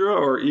Aludra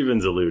or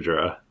evens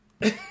Aludra?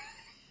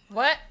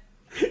 What?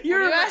 You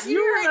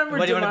remember?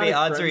 What do you want to be,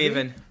 odds frenzy? or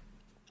even?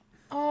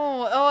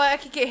 Oh, I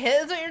could get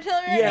hit. Is what you're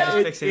telling me right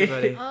now? Fix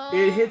anybody.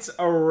 It hits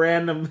a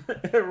random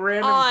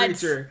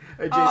creature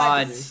adjacent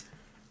Odds.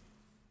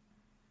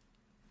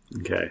 to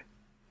me. Okay.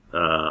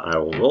 I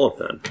will roll it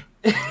then.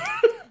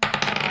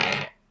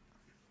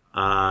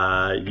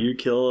 You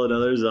kill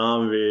another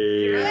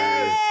zombie.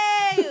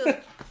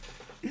 Yay!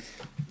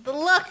 The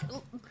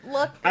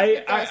Look.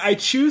 I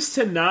choose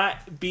to not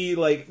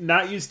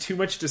use too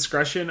much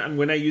discretion on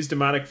when I use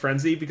demonic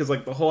frenzy, because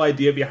like the whole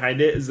idea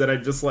behind it is that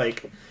I'm just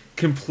like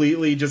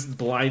completely just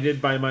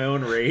blinded by my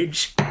own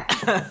rage.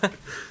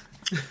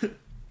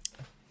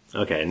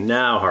 Okay,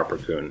 now Harper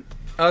Coon.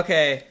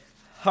 Okay,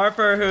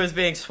 Harper, who is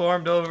being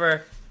swarmed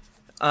over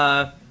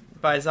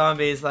by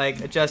zombies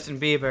like Justin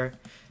Bieber,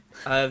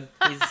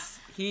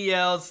 he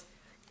yells,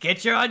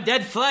 "Get your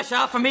undead flesh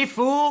off of me,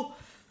 fool!"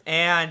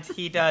 And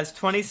he does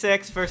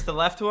 26 versus the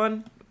left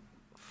one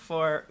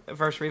for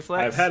versus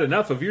reflex. I've had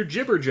enough of your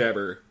jibber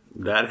jabber.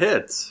 That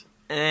hits.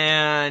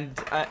 And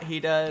he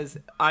does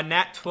a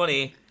nat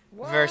 20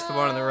 versus the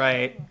one on the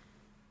right.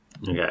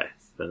 Okay,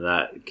 then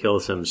that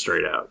kills him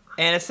straight out.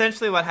 And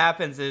essentially what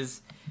happens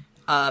is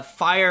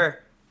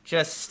fire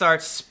just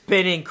starts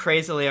spinning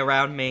crazily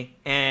around me,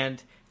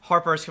 and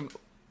Harper's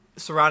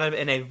surrounded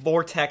in a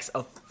vortex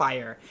of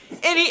fire.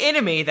 Any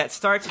enemy that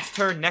starts its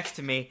turn next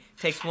to me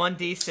takes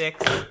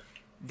 1d6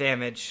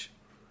 damage.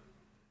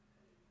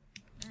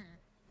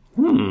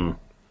 That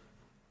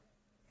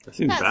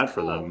seems That's bad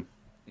for cool. them.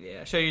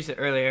 Yeah, I should have used it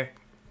earlier.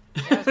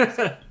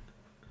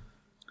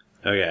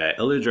 Okay,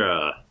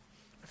 Eludra.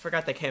 I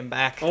forgot they came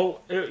back. Oh,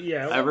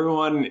 yeah.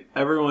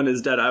 Everyone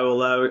is dead. I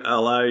will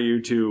allow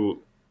you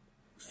to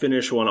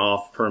finish one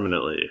off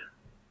permanently.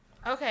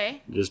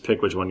 Okay. Just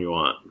pick which one you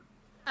want.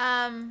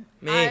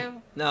 Me?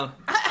 No.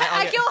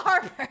 I kill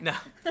Harper. No.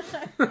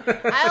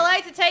 I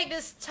like to take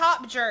this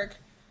top jerk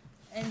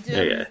and do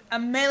Okay. a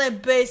melee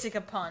basic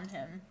upon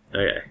him.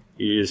 Okay,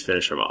 you just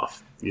finish him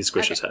off. You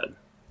squish his head.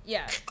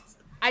 Yeah.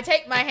 I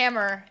take my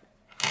hammer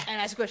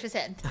and I squish his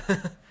head.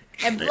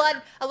 And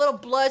a little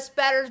blood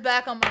spatters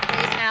back on my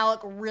face, and I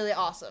look really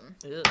awesome.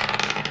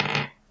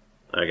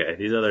 Okay,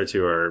 these other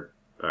two are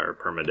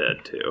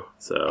permadead too.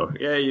 So,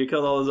 yeah, you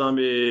killed all the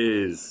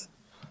zombies.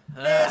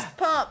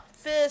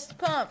 Fist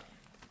pump.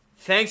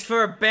 Thanks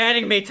for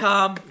banning me,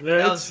 Tom.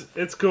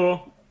 It's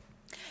cool.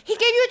 He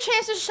gave you a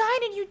chance to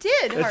shine, and you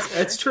did.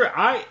 It's true.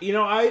 I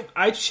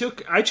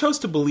chose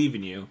to believe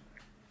in you,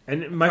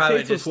 and my Probably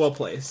faith was just well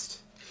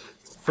placed.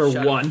 For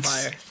shut once.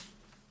 fire.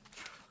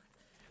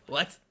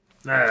 What?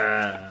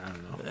 I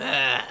don't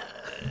know.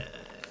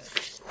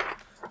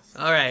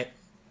 All right.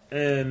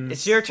 And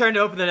it's your turn to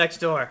open the next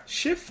door.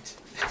 Shift.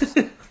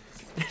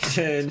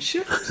 And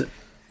shift.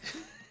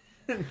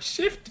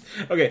 Shift.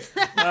 Okay.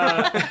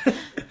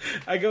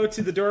 I go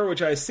to the door,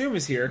 which I assume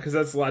is here, because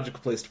that's the logical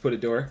place to put a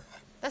door.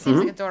 That seems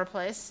like a door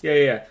place.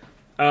 Yeah.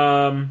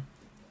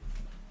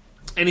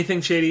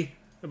 Anything shady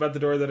about the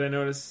door that I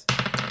notice?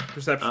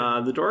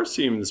 Perception. The door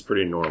seems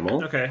pretty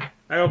normal. Okay,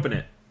 I open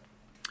it.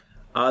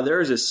 There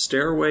is a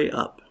stairway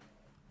up.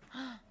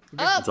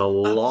 Up. It's a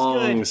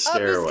long Up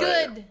stairway.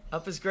 is good.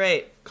 Up is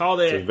great.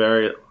 Called It's it. a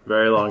very,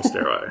 very long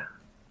stairway.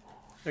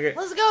 Okay.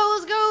 Let's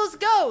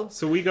go.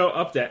 So we go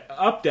up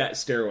that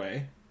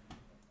stairway.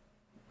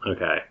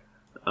 Okay.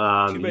 2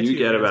 by 2 You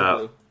get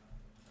hands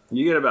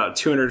of about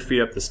 200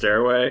 feet up the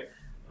stairway,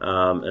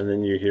 and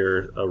then you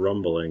hear a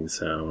rumbling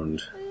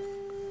sound.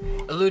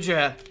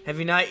 Eludra, have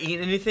you not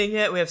eaten anything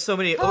yet? We have so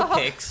many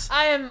oatcakes.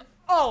 I am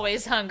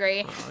always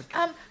hungry.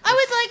 I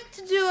would like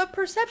to do a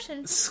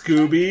perception.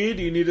 Scooby,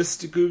 do you need a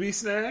Scooby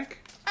snack?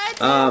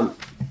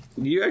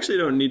 You actually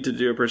don't need to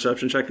do a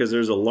perception check because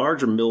there's a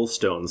large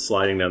millstone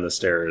sliding down the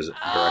stairs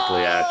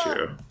directly at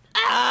you.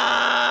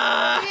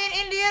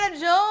 Indiana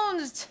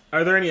Jones.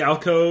 Are there any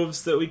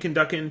alcoves that we can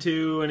duck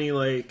into? Any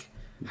like?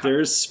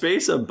 There's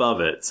space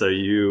above it, so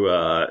you,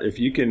 if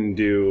you can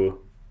do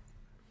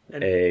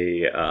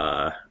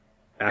a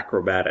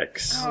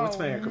acrobatics, what's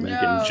my acrobatics? you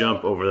can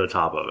jump over the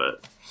top of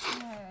it.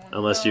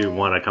 Unless you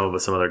want to come up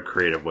with some other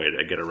creative way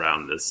to get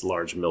around this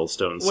large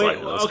millstone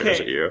sliding down the stairs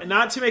at you.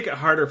 Not to make it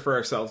harder for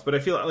ourselves, but I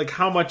feel like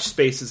how much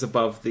space is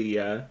above the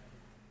stone?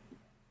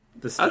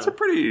 That's a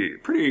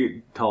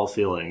pretty tall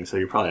ceiling, so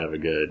you probably have a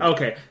good...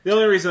 Okay, the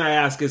only reason I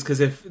ask is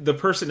because if the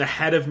person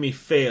ahead of me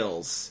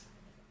fails,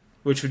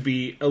 which would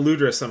be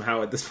Eludra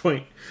somehow at this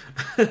point,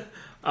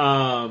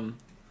 am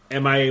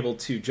I able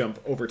to jump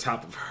over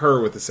top of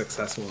her with a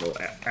successful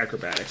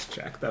acrobatics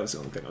check? That was the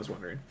only thing I was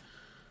wondering.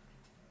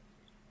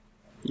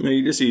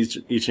 You just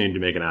each need to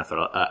make an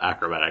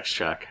acrobatics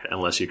check,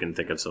 unless you can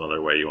think of some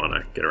other way you want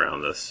to get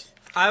around this.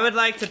 I would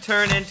like to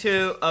turn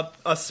into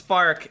a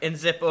spark and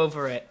zip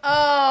over it.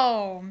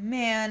 Oh,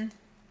 man.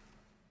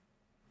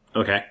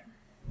 Okay.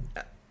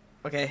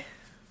 Okay.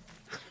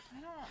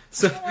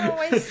 So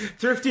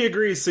Thrifty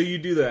agrees, so you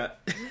do that.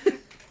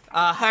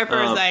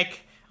 Harper is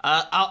like,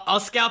 I'll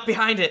scout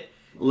behind it.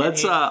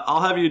 Let's.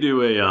 I'll have you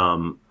do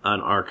an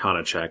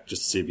Arcana check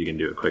just to see if you can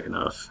do it quick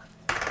enough.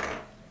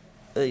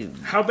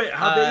 How big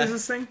is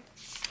this thing?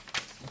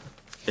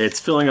 It's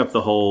filling up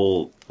the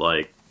whole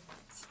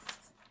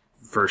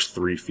first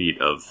 3 feet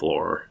of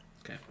floor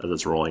as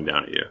it's rolling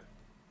down at you.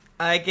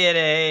 I get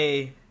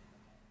a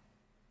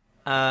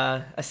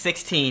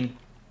 16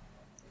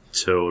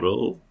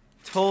 total.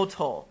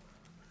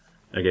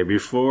 Okay,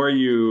 before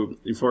you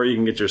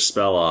can get your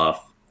spell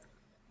off,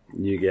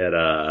 you get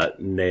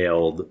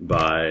nailed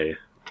by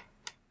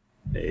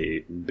a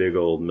big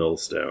old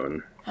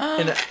millstone.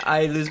 And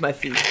I lose my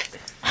feet.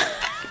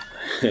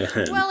 Well,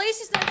 at least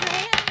he's not your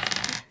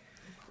hands.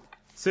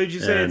 So did you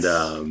say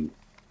And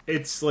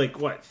it's like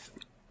what?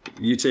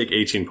 you take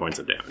 18 points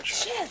of damage.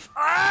 Shit.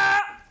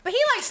 But he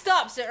like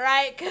stops it,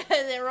 right? Because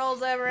it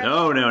rolls over.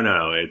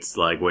 No. It's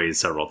like weighs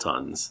several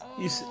tons.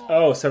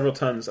 Several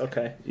tons.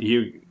 Okay.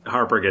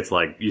 Harper gets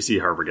you see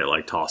Harper get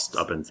tossed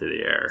up into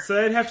the air.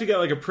 So I'd have to get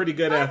like a pretty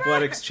good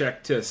athletics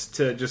check to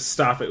just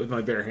stop it with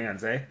my bare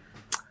hands, eh?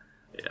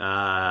 Do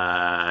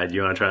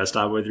you want to try to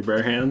stop it with your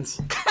bare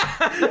hands?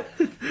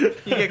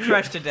 You get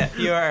crushed to death.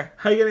 You are.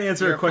 How are you gonna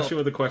answer a question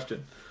with a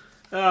question?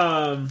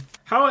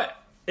 How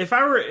if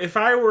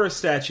I were a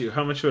statue,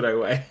 how much would I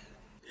weigh?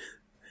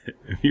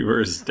 If you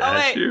were a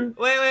statue?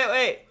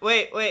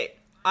 Wait.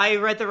 I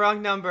read the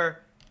wrong number.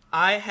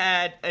 I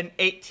had an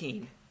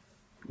 18.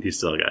 You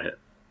still got hit.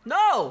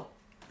 No!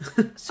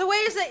 So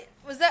wait,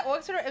 was that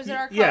what sort of, was it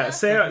Arcana?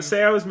 Yeah,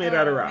 say I was made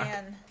out of rock.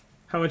 Man.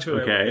 How much would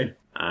I Okay. weigh?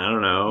 I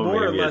don't know.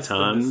 More or maybe less a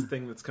ton. than this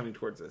thing that's coming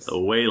towards us.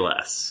 Way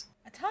less.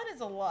 A ton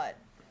is a lot.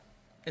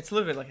 It's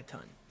literally like a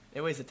ton.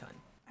 It weighs a ton.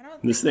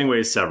 This thing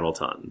weighs several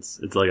tons.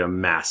 It's like a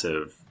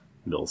massive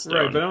millstone.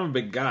 Right, but I'm a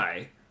big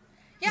guy.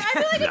 Yeah, I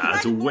feel like Nah,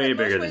 it's way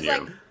bigger than weighs you.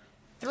 like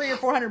 300 or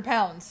 400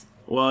 pounds.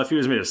 Well, if he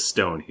was made of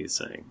stone, he's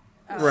saying.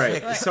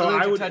 Right. Right. So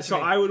Allergic I would. touch So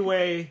me. I would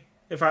weigh.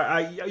 If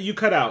you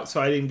cut out, so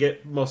I didn't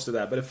get most of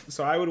that. But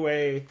I would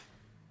weigh.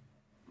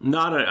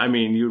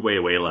 You'd weigh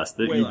way less.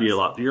 Way You'd be a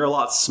less. lot. You're a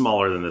lot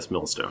smaller than this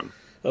millstone.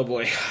 Oh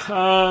boy.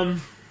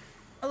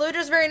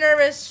 Eludra's very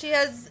nervous. She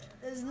is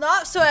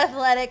not so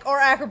athletic or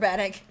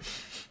acrobatic.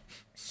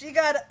 She's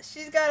got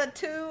a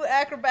 2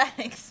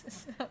 acrobatics.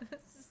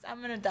 So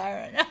I'm gonna die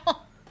right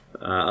now.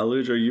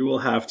 Aludra, you will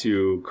have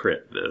to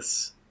crit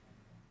this.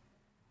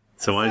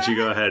 So why don't you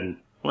go ahead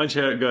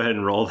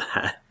and roll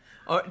that?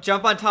 Or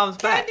jump on Tom's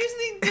Can I back. do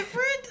something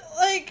different?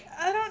 Like,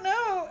 I don't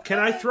know. Can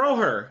I throw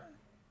her?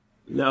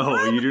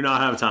 No, you do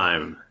not have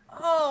time.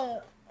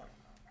 Oh,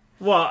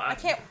 Well, I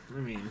can't.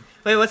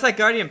 Wait, what's that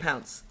Guardian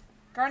Pounce?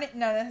 Garnet?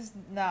 No, that's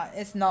not.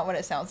 It's not what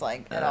it sounds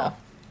like at all.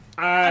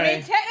 I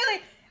mean,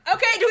 technically.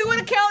 Okay, do we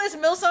want to count this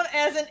millstone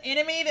as an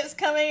enemy that's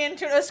coming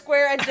into a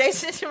square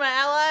adjacent to my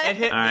ally? And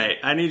hit All right,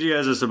 I need you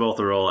guys just to both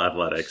roll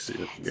athletics.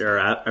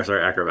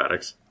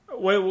 Acrobatics.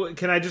 wait.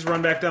 Can I just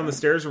run back down the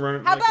stairs and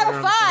run? How like, about run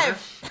a around the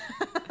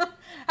 5?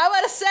 How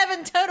about a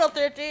 7 total,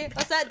 30?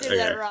 What's that do to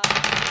that Okay.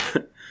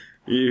 rock?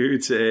 You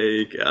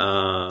take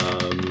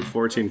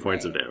 14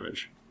 points of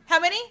damage. How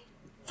many?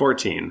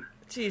 14.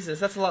 Jesus,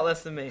 that's a lot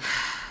less than me.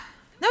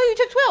 No, you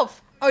took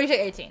 12. Oh, you took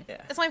 18. Yeah.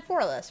 That's only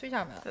 4 or less. What are you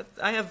talking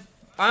about?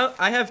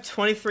 I have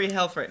 23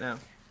 health right now.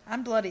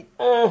 I'm bloodied.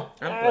 I'm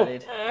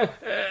bloodied.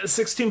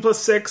 16 plus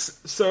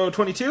 6, so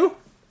 22.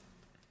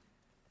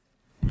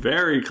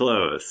 Very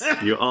close.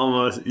 You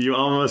almost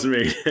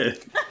made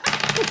it.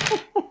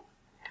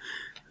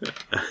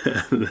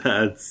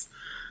 That's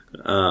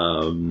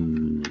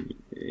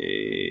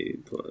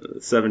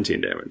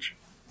 17 damage.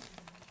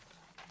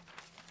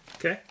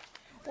 Okay.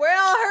 We're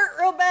all hurt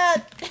real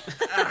bad.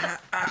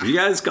 You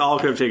guys all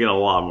could have taken a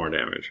lot more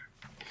damage.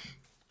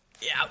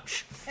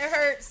 Ouch. It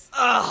hurts.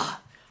 I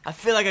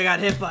feel like I got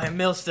hit by a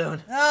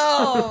millstone.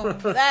 Oh,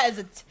 that is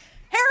a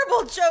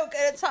terrible joke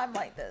at a time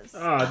like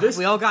this.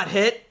 We all got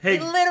hit? We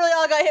literally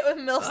all got hit with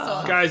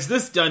millstone. Guys,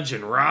 this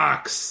dungeon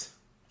rocks.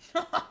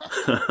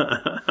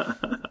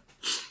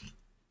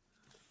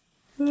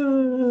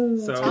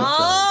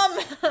 Tom!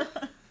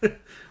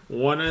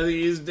 One of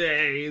these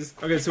days.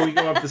 Okay, so we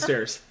go up the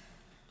stairs.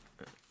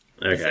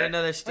 Is there Okay.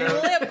 another stair?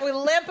 We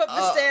limp up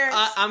the stairs.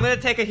 I'm going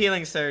to take a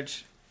healing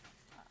surge.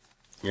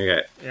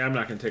 Okay. Yeah, I'm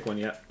not going to take one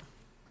yet.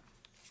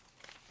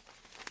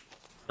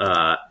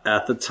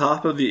 At the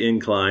top of the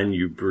incline,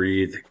 you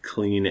breathe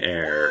clean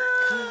air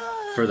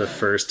for the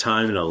first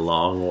time in a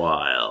long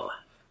while.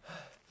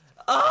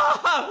 We're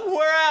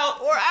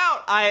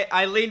out.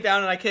 I lean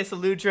down and I kiss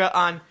Aludra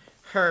on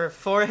her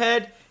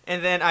forehead,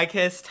 and then I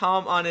kiss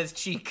Tom on his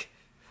cheek.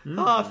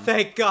 Oh,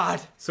 thank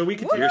God. So we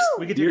could You're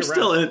take a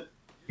still rest.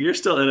 you're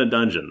still in a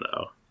dungeon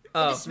though.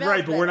 It smells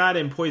Right, but bad. we're not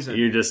in poison.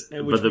 You just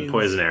which but the means-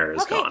 poison air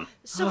is Okay, gone.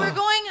 so we're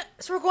going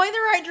the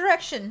right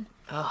direction.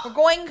 We're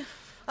going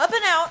up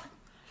and out.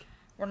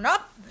 There's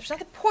not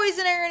the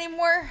poison air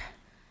anymore.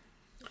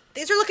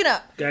 Things are looking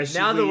up. Guys,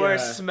 Now the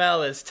worst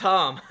smell is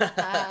Tom.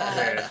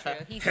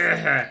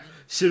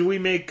 Should we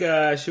make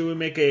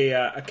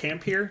a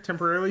camp here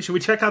temporarily? Should we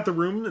check out the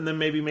room and then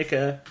maybe make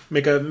a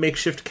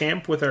makeshift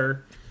camp with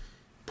our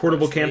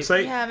portable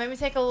campsite? Yeah, maybe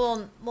take a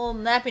little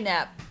nappy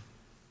nap.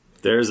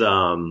 There's at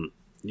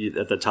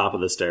the top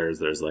of the stairs.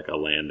 There's like a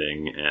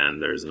landing,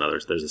 and there's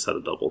a set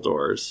of double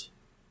doors.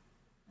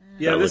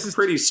 Yeah, that this look is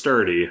pretty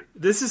sturdy.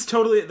 that's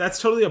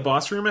totally a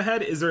boss room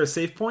ahead. Is there a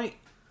save point?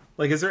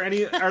 Like, are there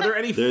any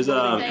There's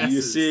floating you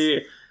S's?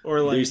 see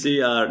Or like you see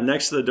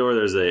next to the door.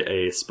 There's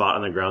a spot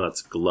on the ground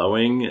that's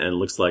glowing, and it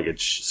looks like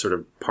it's sort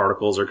of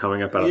particles are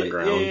coming up out of the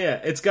ground.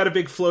 Yeah. It's got a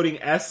big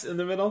floating S in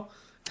the middle.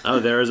 Oh,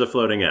 there is a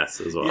floating S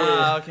as well.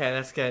 Oh, okay,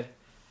 that's good.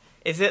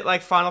 Is it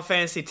like Final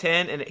Fantasy X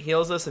and it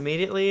heals us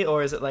immediately,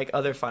 or is it like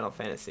other Final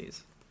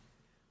Fantasies?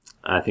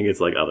 I think it's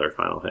like other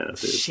Final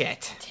Fantasies.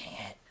 Shit. Dang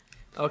it.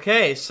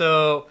 Okay,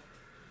 so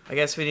I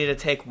guess we need to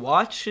take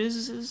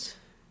watches.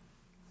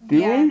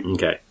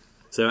 Okay.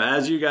 So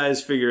as you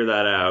guys figure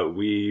that out,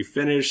 we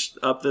finished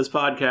up this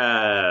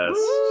podcast.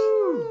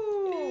 Woo!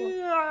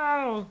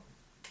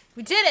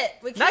 We did it.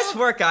 We Nice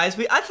work, guys.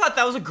 I thought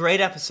that was a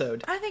great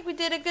episode. I think we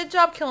did a good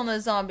job killing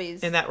those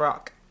zombies. In that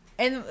rock.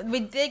 And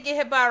we did get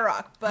hit by a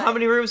rock. But how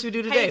many rooms did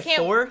we do today?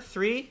 4?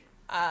 3?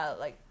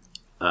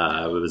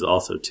 It was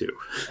also 2.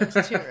 It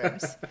was 2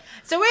 rooms.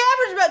 So we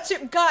averaged about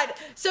 2. God.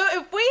 So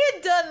if we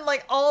had done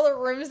like all the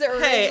rooms that were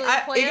originally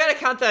planned, you gotta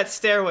count that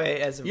stairway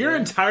as a Your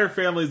room. entire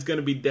family is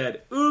gonna be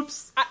dead.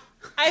 Oops.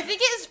 I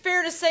think it's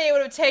fair to say it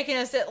would have taken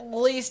us at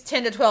least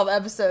 10 to 12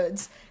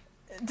 episodes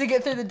to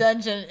get through the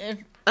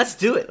dungeon. Let's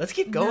do it. Let's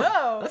keep going.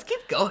 No. Let's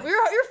keep going.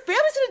 Your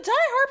family's gonna die,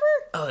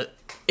 Harper.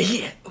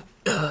 Yeah.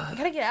 I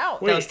gotta get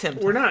out. Wait,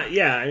 we're not.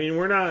 Yeah, I mean,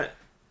 we're not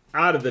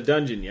out of the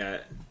dungeon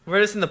yet. We're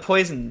just in the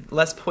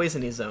less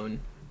poisony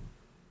zone.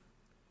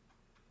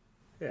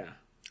 Yeah.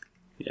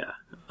 Yeah.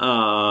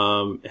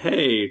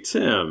 Hey,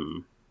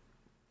 Tim.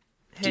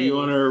 Do you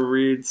want to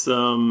read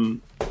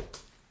some...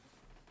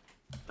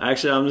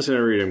 Actually, I'm just going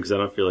to read them because I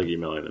don't feel like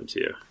emailing them to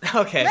you.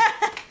 Okay.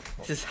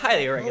 This is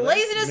highly irregular.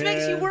 Laziness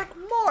makes you work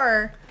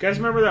more. You guys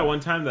remember that one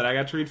time that I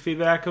got to read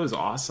feedback? It was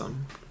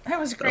awesome.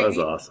 That was great. That was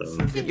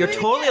awesome. You're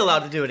totally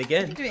allowed to do it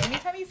again. You can do it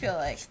anytime you feel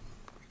like.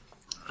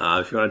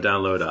 If you want to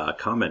download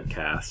Comment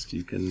Cast,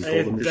 you can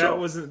pull them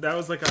yourself. That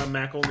was like a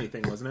Mac only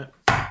thing, wasn't it?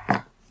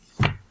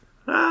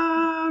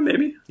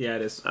 Maybe. Yeah,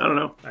 it is. I don't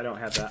know. I don't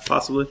have that.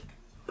 Possibly.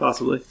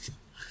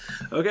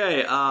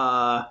 Okay,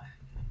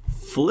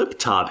 Flip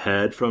Top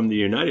Head from the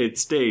United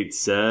States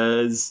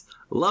says,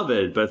 love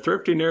it, but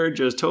Thrifty Nerd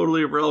just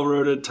totally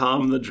railroaded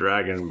Tom the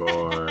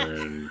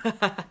Dragonborn.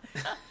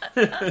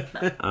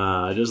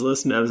 Just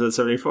listened to episode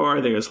 74.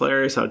 I think it was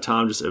hilarious how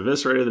Tom just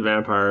eviscerated the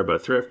vampire,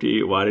 but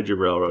Thrifty, why did you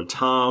railroad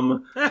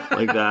Tom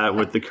like that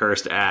with the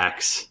cursed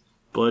axe?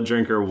 Blood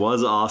Drinker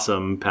was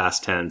awesome,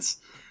 past tense.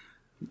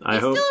 I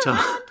hope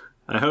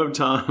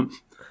Tom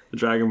the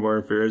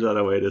Dragonborn figures out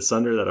a way to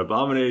sunder that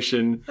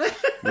abomination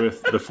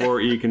with the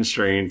 4E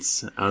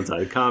constraints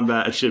outside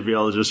combat. It should be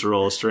able to just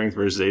roll strength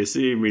versus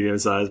AC, medium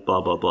size,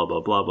 blah, blah, blah,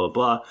 blah, blah, blah,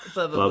 blah,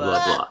 blah, blah,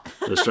 blah.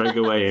 Just strike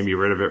away and be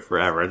rid of it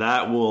forever.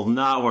 That will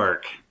not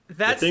work.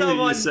 That's the thing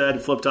that you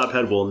said, Flip Top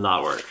Head, will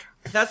not work.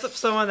 That's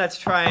someone that's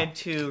trying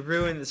to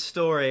ruin the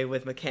story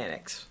with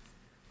mechanics.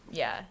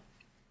 Yeah.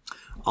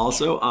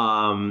 Also,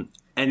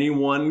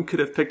 anyone could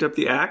have picked up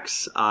the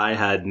axe. I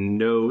had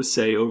no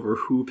say over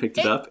who picked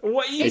it up.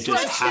 It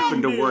just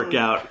happened to work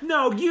out.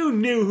 No, you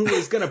knew who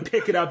was going to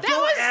pick it up.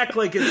 Don't act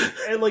like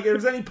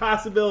there's any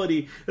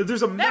possibility that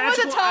there's a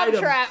magical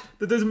item. Trap.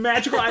 That there's a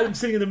magical item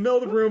sitting in the middle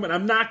of the room, and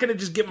I'm not going to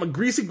just get my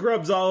greasy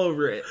grubs all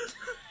over it.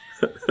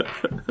 I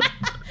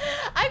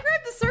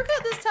grabbed the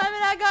circlet this time,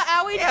 and I got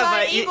owied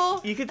by an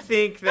eagle. You could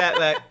think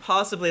that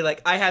possibly,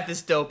 I have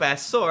this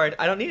dope-ass sword.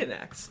 I don't need an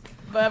axe.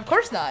 But of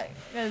course not.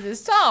 Because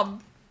it's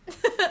Tom.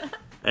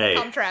 Hey,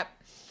 Tom Trap.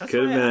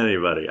 Could have been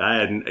anybody.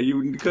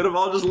 You could have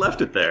all just left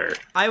it there.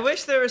 I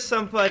wish there was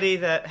somebody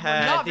that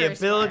had the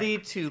ability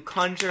to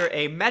conjure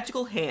a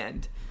magical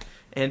hand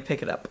and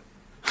pick it up.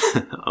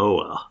 Oh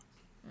well.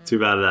 Too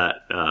bad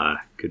that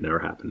could never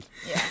happen.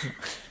 Yeah.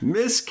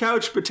 Miss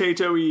Couch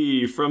Potato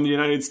E from the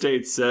United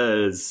States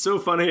says, so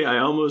funny I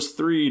almost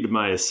threed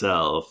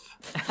myself.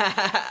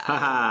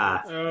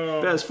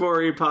 Haha. Best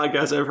 4E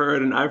podcast I've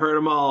heard, and I've heard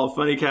them all.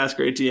 Funny cast,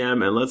 great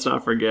TM, and let's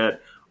not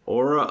forget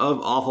Aura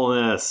of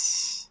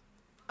Awfulness.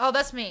 Oh,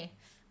 that's me.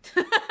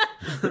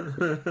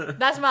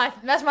 That's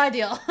my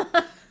deal.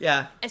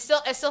 Yeah. I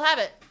still have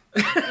it.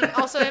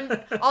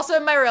 Also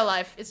in my real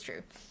life, it's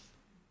true.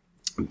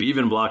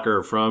 Beaven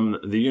Blocker from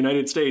the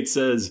United States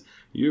says,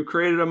 you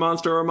created a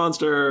monster or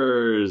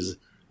monsters.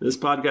 This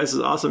podcast is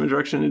awesome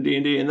introduction to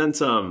D&D and then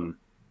some.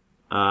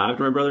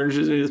 After my brother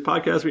introduced me to this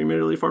podcast, we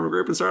immediately formed a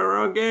group and started our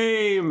own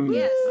game.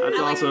 Yes, that's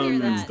awesome.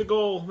 That's the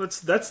goal.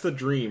 That's the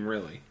dream,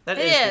 really. That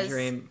is the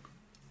dream.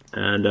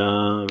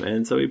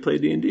 And so we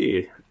played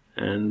D&D,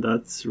 and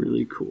that's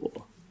really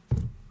cool.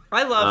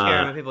 I love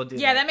hearing when people do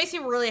that. Yeah, that makes me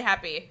really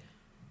happy.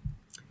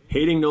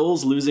 Hating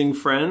gnolls, losing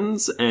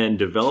friends, and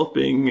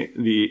developing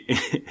the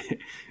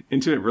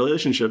intimate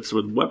relationships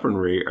with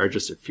weaponry are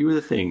just a few of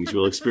the things you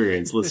will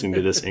experience listening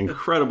to this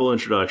incredible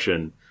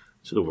introduction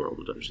to the world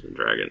of Dungeons and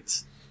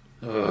Dragons.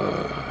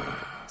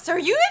 So are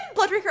you and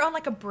Bloodrinker on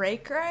a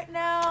break right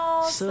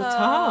now? So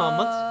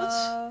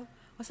Tom,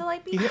 what's it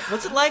like?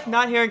 What's it like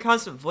not hearing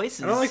constant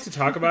voices? I don't like to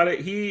talk about it.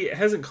 He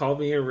hasn't called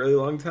me in a really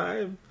long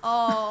time.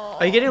 Oh.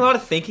 Are you getting a lot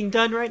of thinking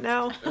done right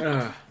now?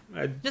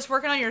 Just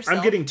working on yourself.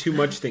 I'm getting too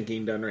much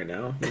thinking done right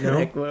now. You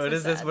know? What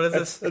is this? What is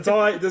this? That's all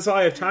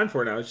I have time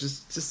for now. It's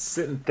just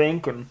sit and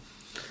think and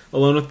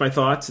alone with my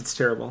thoughts. It's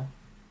terrible.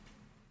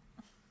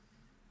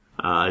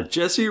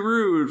 Jesse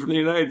Rude from the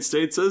United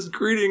States says,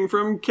 greeting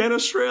from Ken,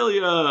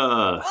 Australia.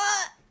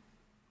 What?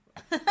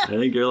 I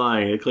think you're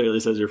lying. It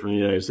clearly says you're from the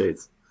United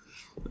States.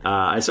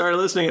 I started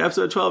listening at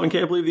episode 12 and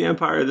can't believe the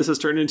empire this has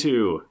turned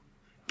into.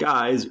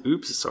 Guys,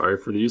 oops, sorry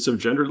for the use of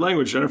gendered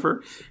language,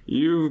 Jennifer.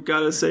 You've got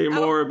to say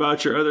more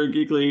about your other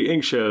Geekly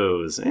Inc.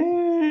 shows.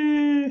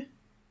 I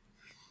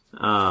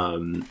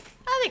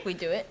think we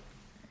do it.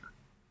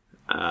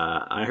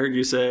 I heard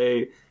you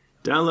say,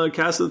 download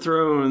Cast of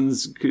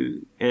Thrones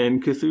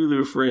and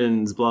Cthulhu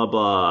Friends, blah,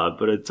 blah,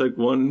 but it took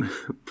one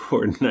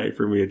poor night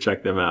for me to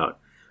check them out.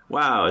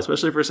 Wow,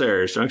 especially for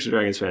Sarah, Drunks and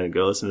Dragons fan.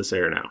 Go listen to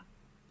Sarah now.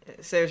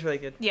 Sarah's really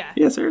good. Yeah.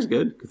 Yeah, Sarah's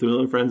good. Cthulhu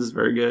and Friends is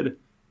very good.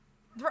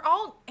 They're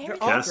all great.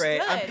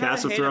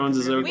 Cast of Thrones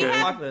is okay. We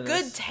have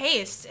good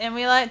taste, and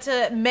we like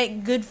to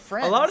make good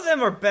friends. A lot of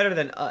them are better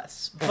than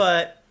us,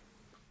 but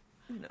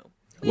we have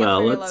very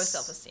low let's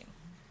self-esteem.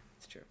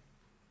 It's true.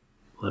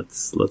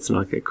 let's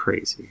not get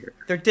crazy here.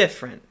 They're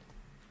different.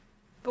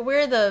 But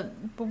we're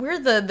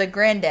the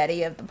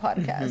granddaddy of the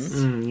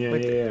podcast.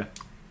 Yeah.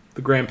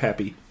 The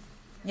grandpappy.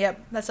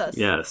 Yep, that's us.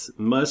 Yes,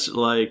 much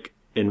like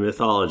in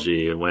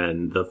mythology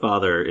when the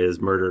father is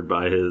murdered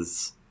by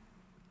his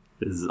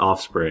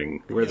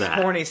offspring. We're that.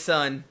 Horny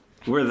son.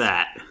 We're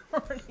that.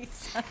 Horny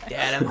son.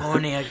 Dad, I'm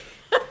horny.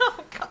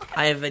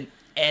 I have an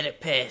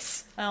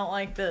Oedipus. I don't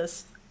like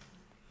this.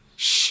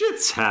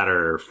 Shits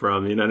Hatter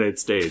from the United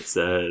States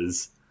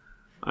says,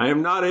 I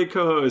am not a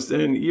co-host,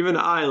 and even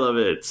I love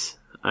it.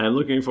 I am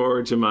looking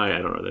forward to my,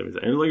 I'm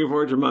looking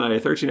forward to my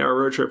 13-hour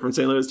road trip from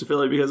St. Louis to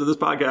Philly because of this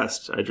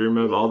podcast. I dream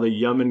of all the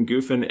yummin',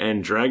 goofin',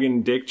 and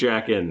dragon dick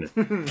jackin'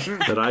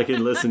 that I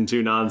can listen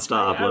to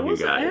nonstop. Love you I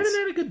guys. haven't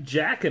had a good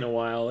jack in a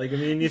while. Like, I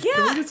mean,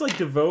 can we just like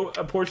devote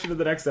a portion of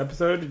the next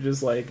episode to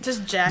just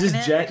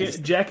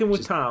jacking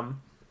with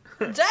Tom?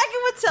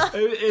 Jacking with Tom.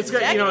 It's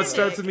got, it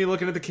starts with me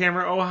looking at the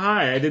camera. Oh,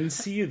 hi, I didn't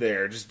see you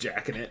there. Just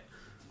jacking it.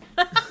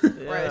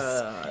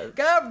 Gross.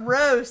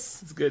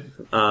 Gross. It's good.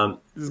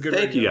 This is good.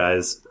 Thank you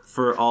guys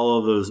for all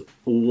of those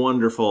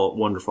wonderful,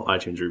 wonderful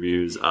iTunes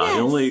reviews.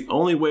 The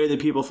only way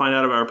that people find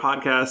out about our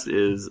podcast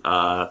is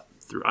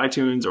through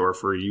iTunes or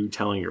for you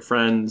telling your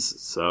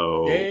friends.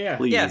 So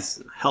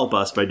please help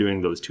us by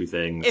doing those two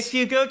things. If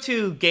you go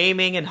to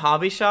gaming and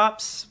hobby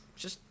shops,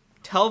 just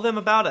tell them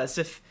about us.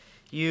 If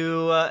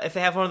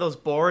they have one of those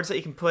boards that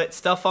you can put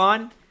stuff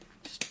on,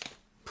 just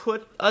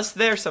put us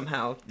there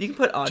somehow. You can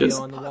put audio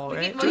on the wall,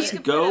 right? You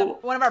can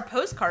put one of our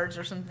postcards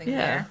or something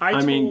there.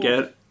 I mean,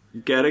 get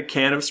a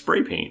can of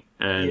spray paint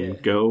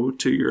and go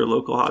to your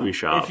local hobby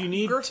shop. If you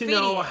need to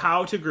know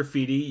how to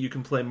graffiti, you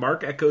can play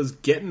Mark Echo's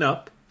Getting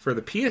Up for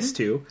the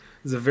PS2.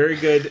 It's a very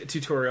good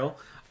tutorial.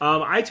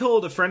 I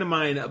told a friend of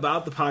mine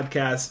about the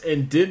podcast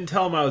and didn't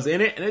tell him I was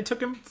in it, and it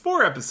took him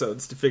 4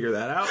 episodes to figure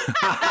that out.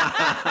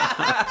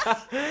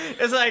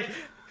 It's like,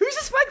 who's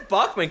this Mike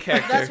Bachman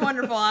character? That's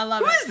wonderful. I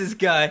love it. Who is this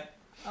guy?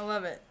 I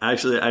love it.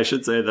 Actually, I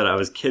should say that I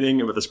was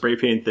kidding about the spray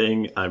paint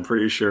thing. I'm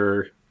pretty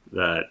sure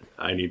that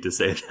I need to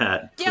say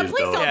that. Yeah, please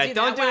don't do that.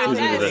 Don't do Wow, it.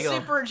 that is a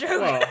super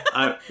joke.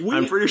 Well,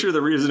 I'm pretty sure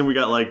the reason we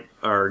got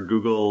our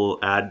Google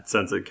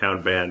AdSense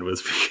account banned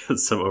was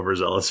because some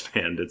overzealous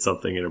fan did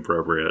something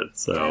inappropriate.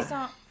 So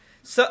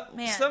some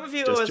of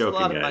you owe us a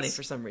lot of money guys.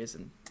 for some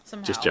reason.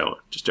 Somehow.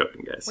 Just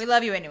joking, guys. We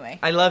love you anyway.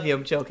 I love you.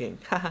 I'm joking.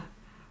 So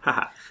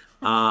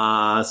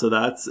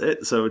that's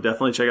it. So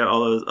definitely check out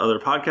all those other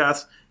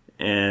podcasts.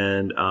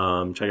 And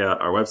check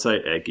out our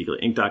website at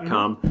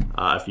geeklyinc.com.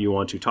 If you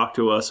want to talk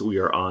to us, we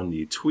are on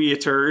the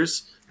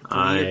Tweeters.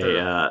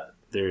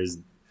 There's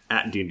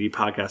at D&D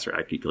Podcast or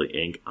at Geekly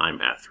Inc. I'm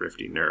at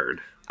Thrifty Nerd.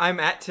 I'm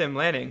at Tim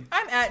Lanning.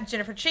 I'm at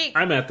Jennifer Cheek.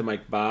 I'm at the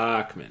Mike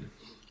Bachman.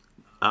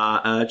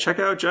 Check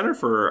out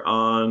Jennifer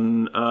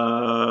on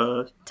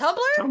Tumblr?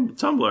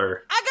 Tumblr.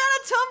 I got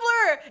a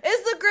Tumblr.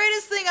 It's the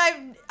greatest thing.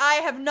 I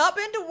have not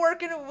been to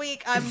work in a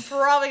week. I'm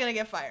probably gonna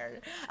get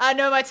fired.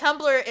 No, my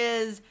Tumblr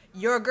is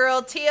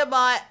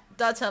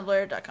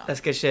yourgirltiamat.tumblr.com. That's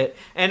good shit.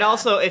 And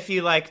also, if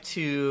you like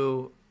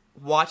to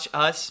watch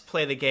us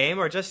play the game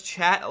or just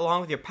chat along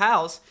with your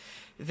pals,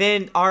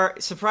 then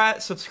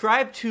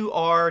subscribe to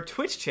our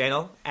Twitch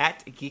channel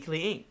at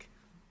Geekly Inc.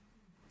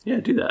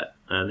 Yeah, do that.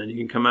 And then you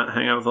can come out and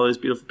hang out with all these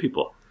beautiful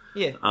people.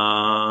 Yeah.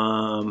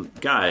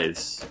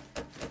 Guys,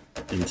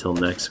 until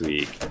next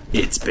week,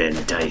 it's been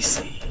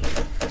dicey.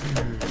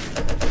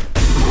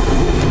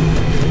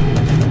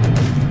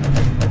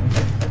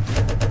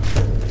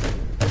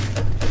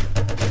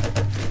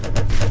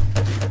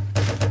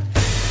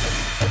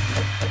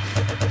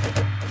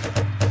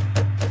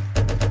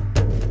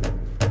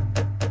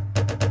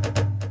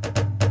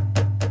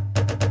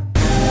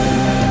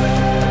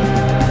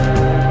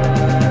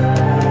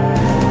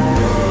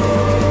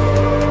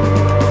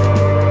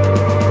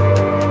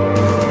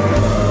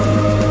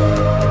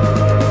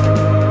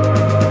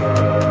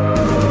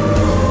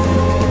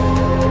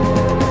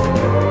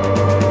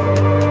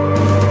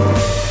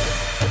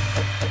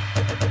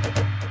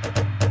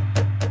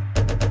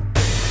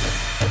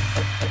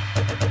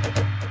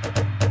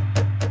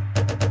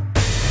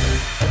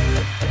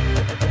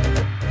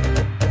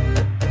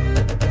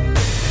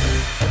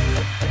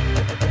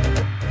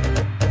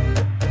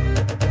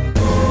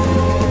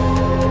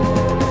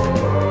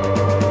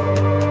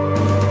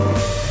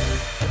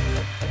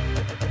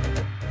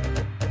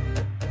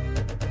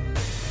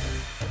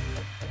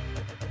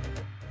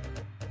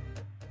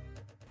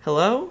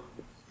 Hello?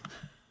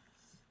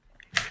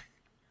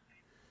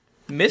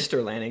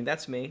 Mr. Lanning,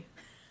 that's me.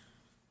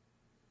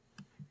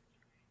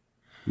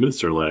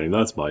 Mr. Lanning,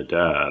 that's my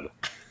dad.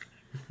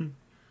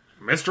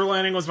 Mr.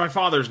 Lanning was my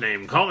father's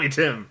name. Call me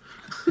Tim.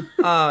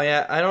 Oh,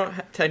 yeah, I don't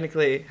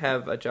technically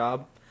have a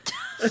job,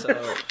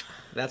 so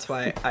that's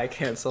why I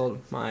canceled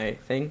my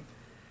thing.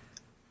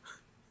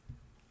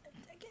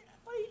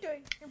 What are you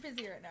doing? You're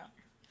busy right now.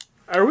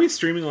 Are we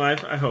streaming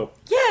live? I hope.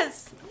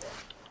 Yes!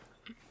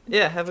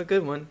 Yeah, have a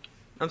good one.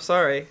 I'm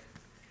sorry.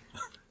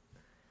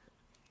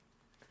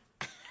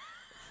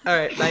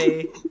 Alright,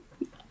 bye.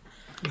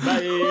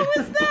 Bye. What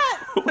was that?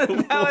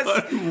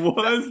 What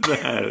was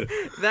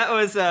that? That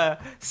was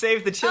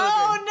Save the Children.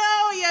 Oh,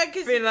 no, yeah,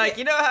 because... Being like,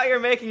 you know how you're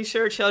making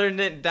sure children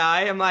didn't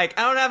die? I'm like,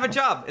 I don't have a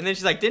job. And then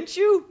she's like, didn't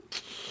you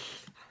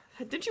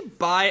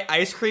buy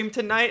ice cream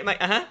tonight? I'm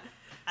like, uh-huh.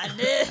 I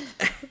did.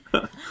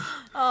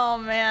 Oh,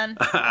 man.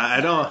 I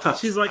don't.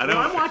 She's like, well,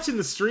 I'm watching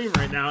the stream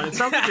right now, and it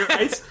sounds like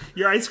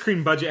your ice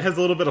cream budget has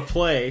a little bit of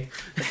play.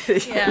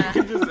 Yeah.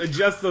 You can just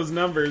adjust those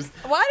numbers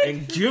Why did...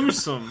 and give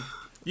us some.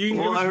 You can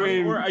give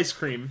us more ice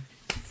cream.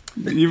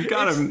 You've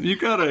got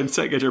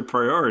to get your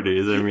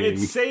priorities. I mean,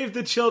 It's Save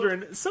the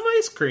Children, some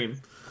ice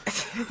cream.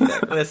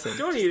 Listen.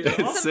 Don't eat it.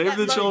 it's Save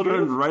the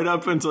Children right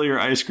up until your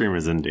ice cream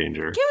is in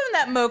danger. Give him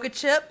that mocha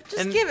chip.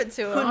 Just give it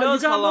to him. Who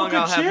knows you got how long mocha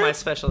I'll have chip? my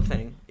special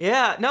thing.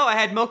 Yeah, no, I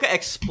had Mocha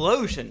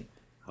Explosion.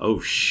 Oh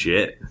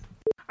shit!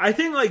 I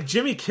think like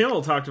Jimmy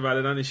Kimmel talked about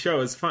it on his show.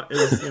 It's fun. It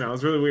was, it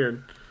was really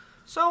weird.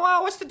 So,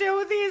 what's the deal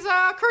with these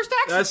cursed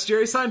axes? That's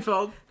Jerry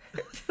Seinfeld.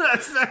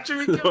 That's not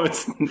Jimmy Kimmel. No,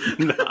 it's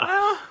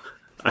not.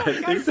 I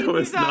think that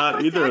was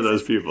not either of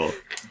those people.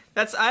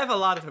 I have a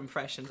lot of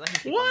impressions.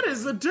 What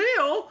is the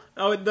deal?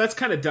 Oh, that's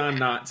kind of Don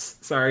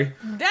Knotts. Sorry.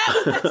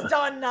 That's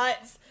Don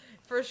Knotts.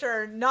 For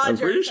sure. Not I'm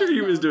Jerry pretty sure he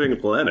was doing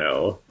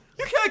Leno.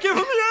 You can't give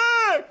him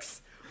the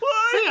X!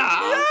 What?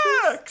 Yeah.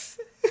 The X!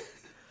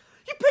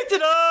 You picked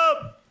it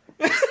up!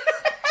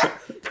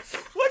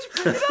 Why'd you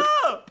pick it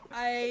up?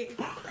 I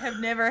have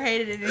never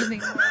hated anything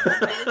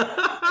more.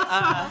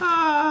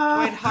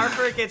 When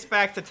Harper gets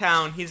back to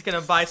town, he's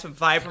gonna buy some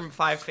Vibram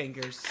Five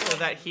Fingers so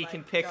that he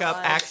can pick up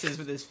axes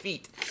with his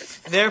feet.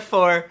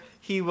 Therefore,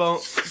 he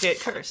won't get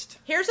cursed.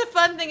 Here's a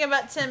fun thing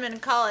about Tim in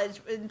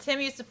college. When Tim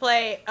used to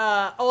play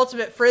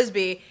Ultimate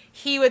Frisbee,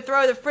 he would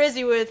throw the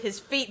frisbee with his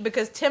feet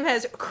because Tim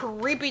has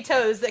creepy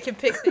toes that can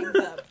pick things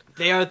up.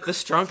 They are the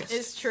strongest.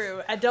 It's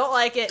true. I don't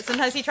like it.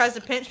 Sometimes he tries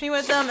to pinch me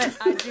with them, and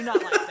I do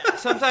not like that.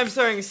 Sometimes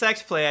during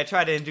sex play, I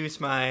try to introduce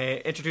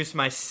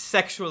my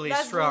sexually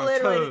strong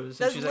toes.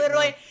 That's literally.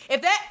 Like, no.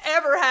 If that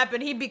ever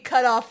happened, he'd be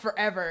cut off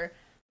forever.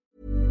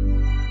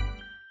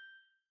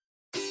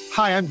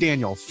 Hi, I'm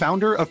Daniel,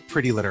 founder of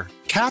Pretty Litter.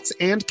 Cats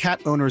and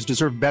cat owners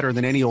deserve better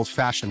than any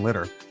old-fashioned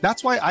litter.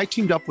 That's why I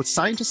teamed up with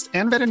scientists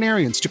and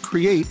veterinarians to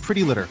create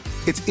Pretty Litter.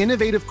 Its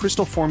innovative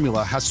crystal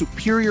formula has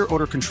superior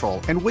odor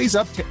control and weighs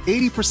up to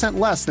 80%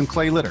 less than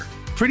clay litter.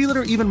 Pretty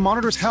Litter even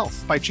monitors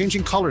health by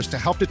changing colors to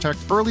help detect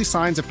early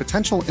signs of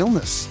potential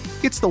illness.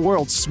 It's the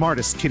world's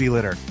smartest kitty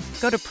litter.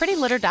 Go to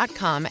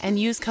prettylitter.com and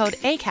use code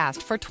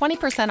ACAST for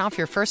 20% off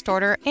your first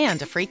order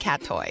and a free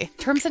cat toy.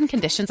 Terms and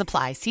conditions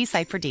apply. See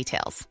site for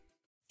details.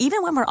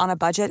 Even when we're on a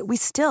budget, we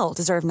still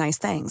deserve nice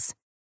things.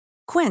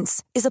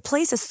 Quince is a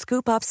place to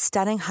scoop up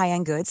stunning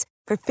high-end goods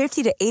for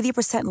 50 to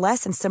 80%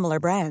 less than similar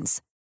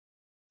brands.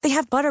 They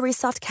have buttery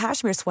soft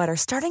cashmere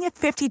sweaters starting at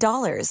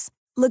 $50,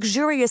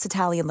 luxurious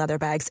Italian leather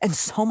bags, and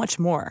so much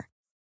more.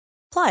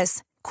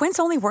 Plus, Quince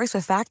only works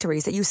with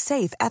factories that use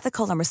safe,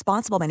 ethical, and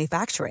responsible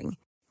manufacturing.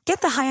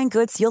 Get the high-end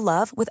goods you'll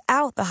love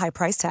without the high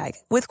price tag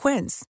with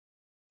Quince.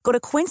 Go to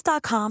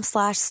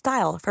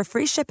quince.com/style for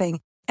free shipping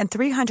and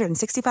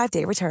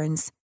 365-day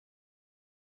returns.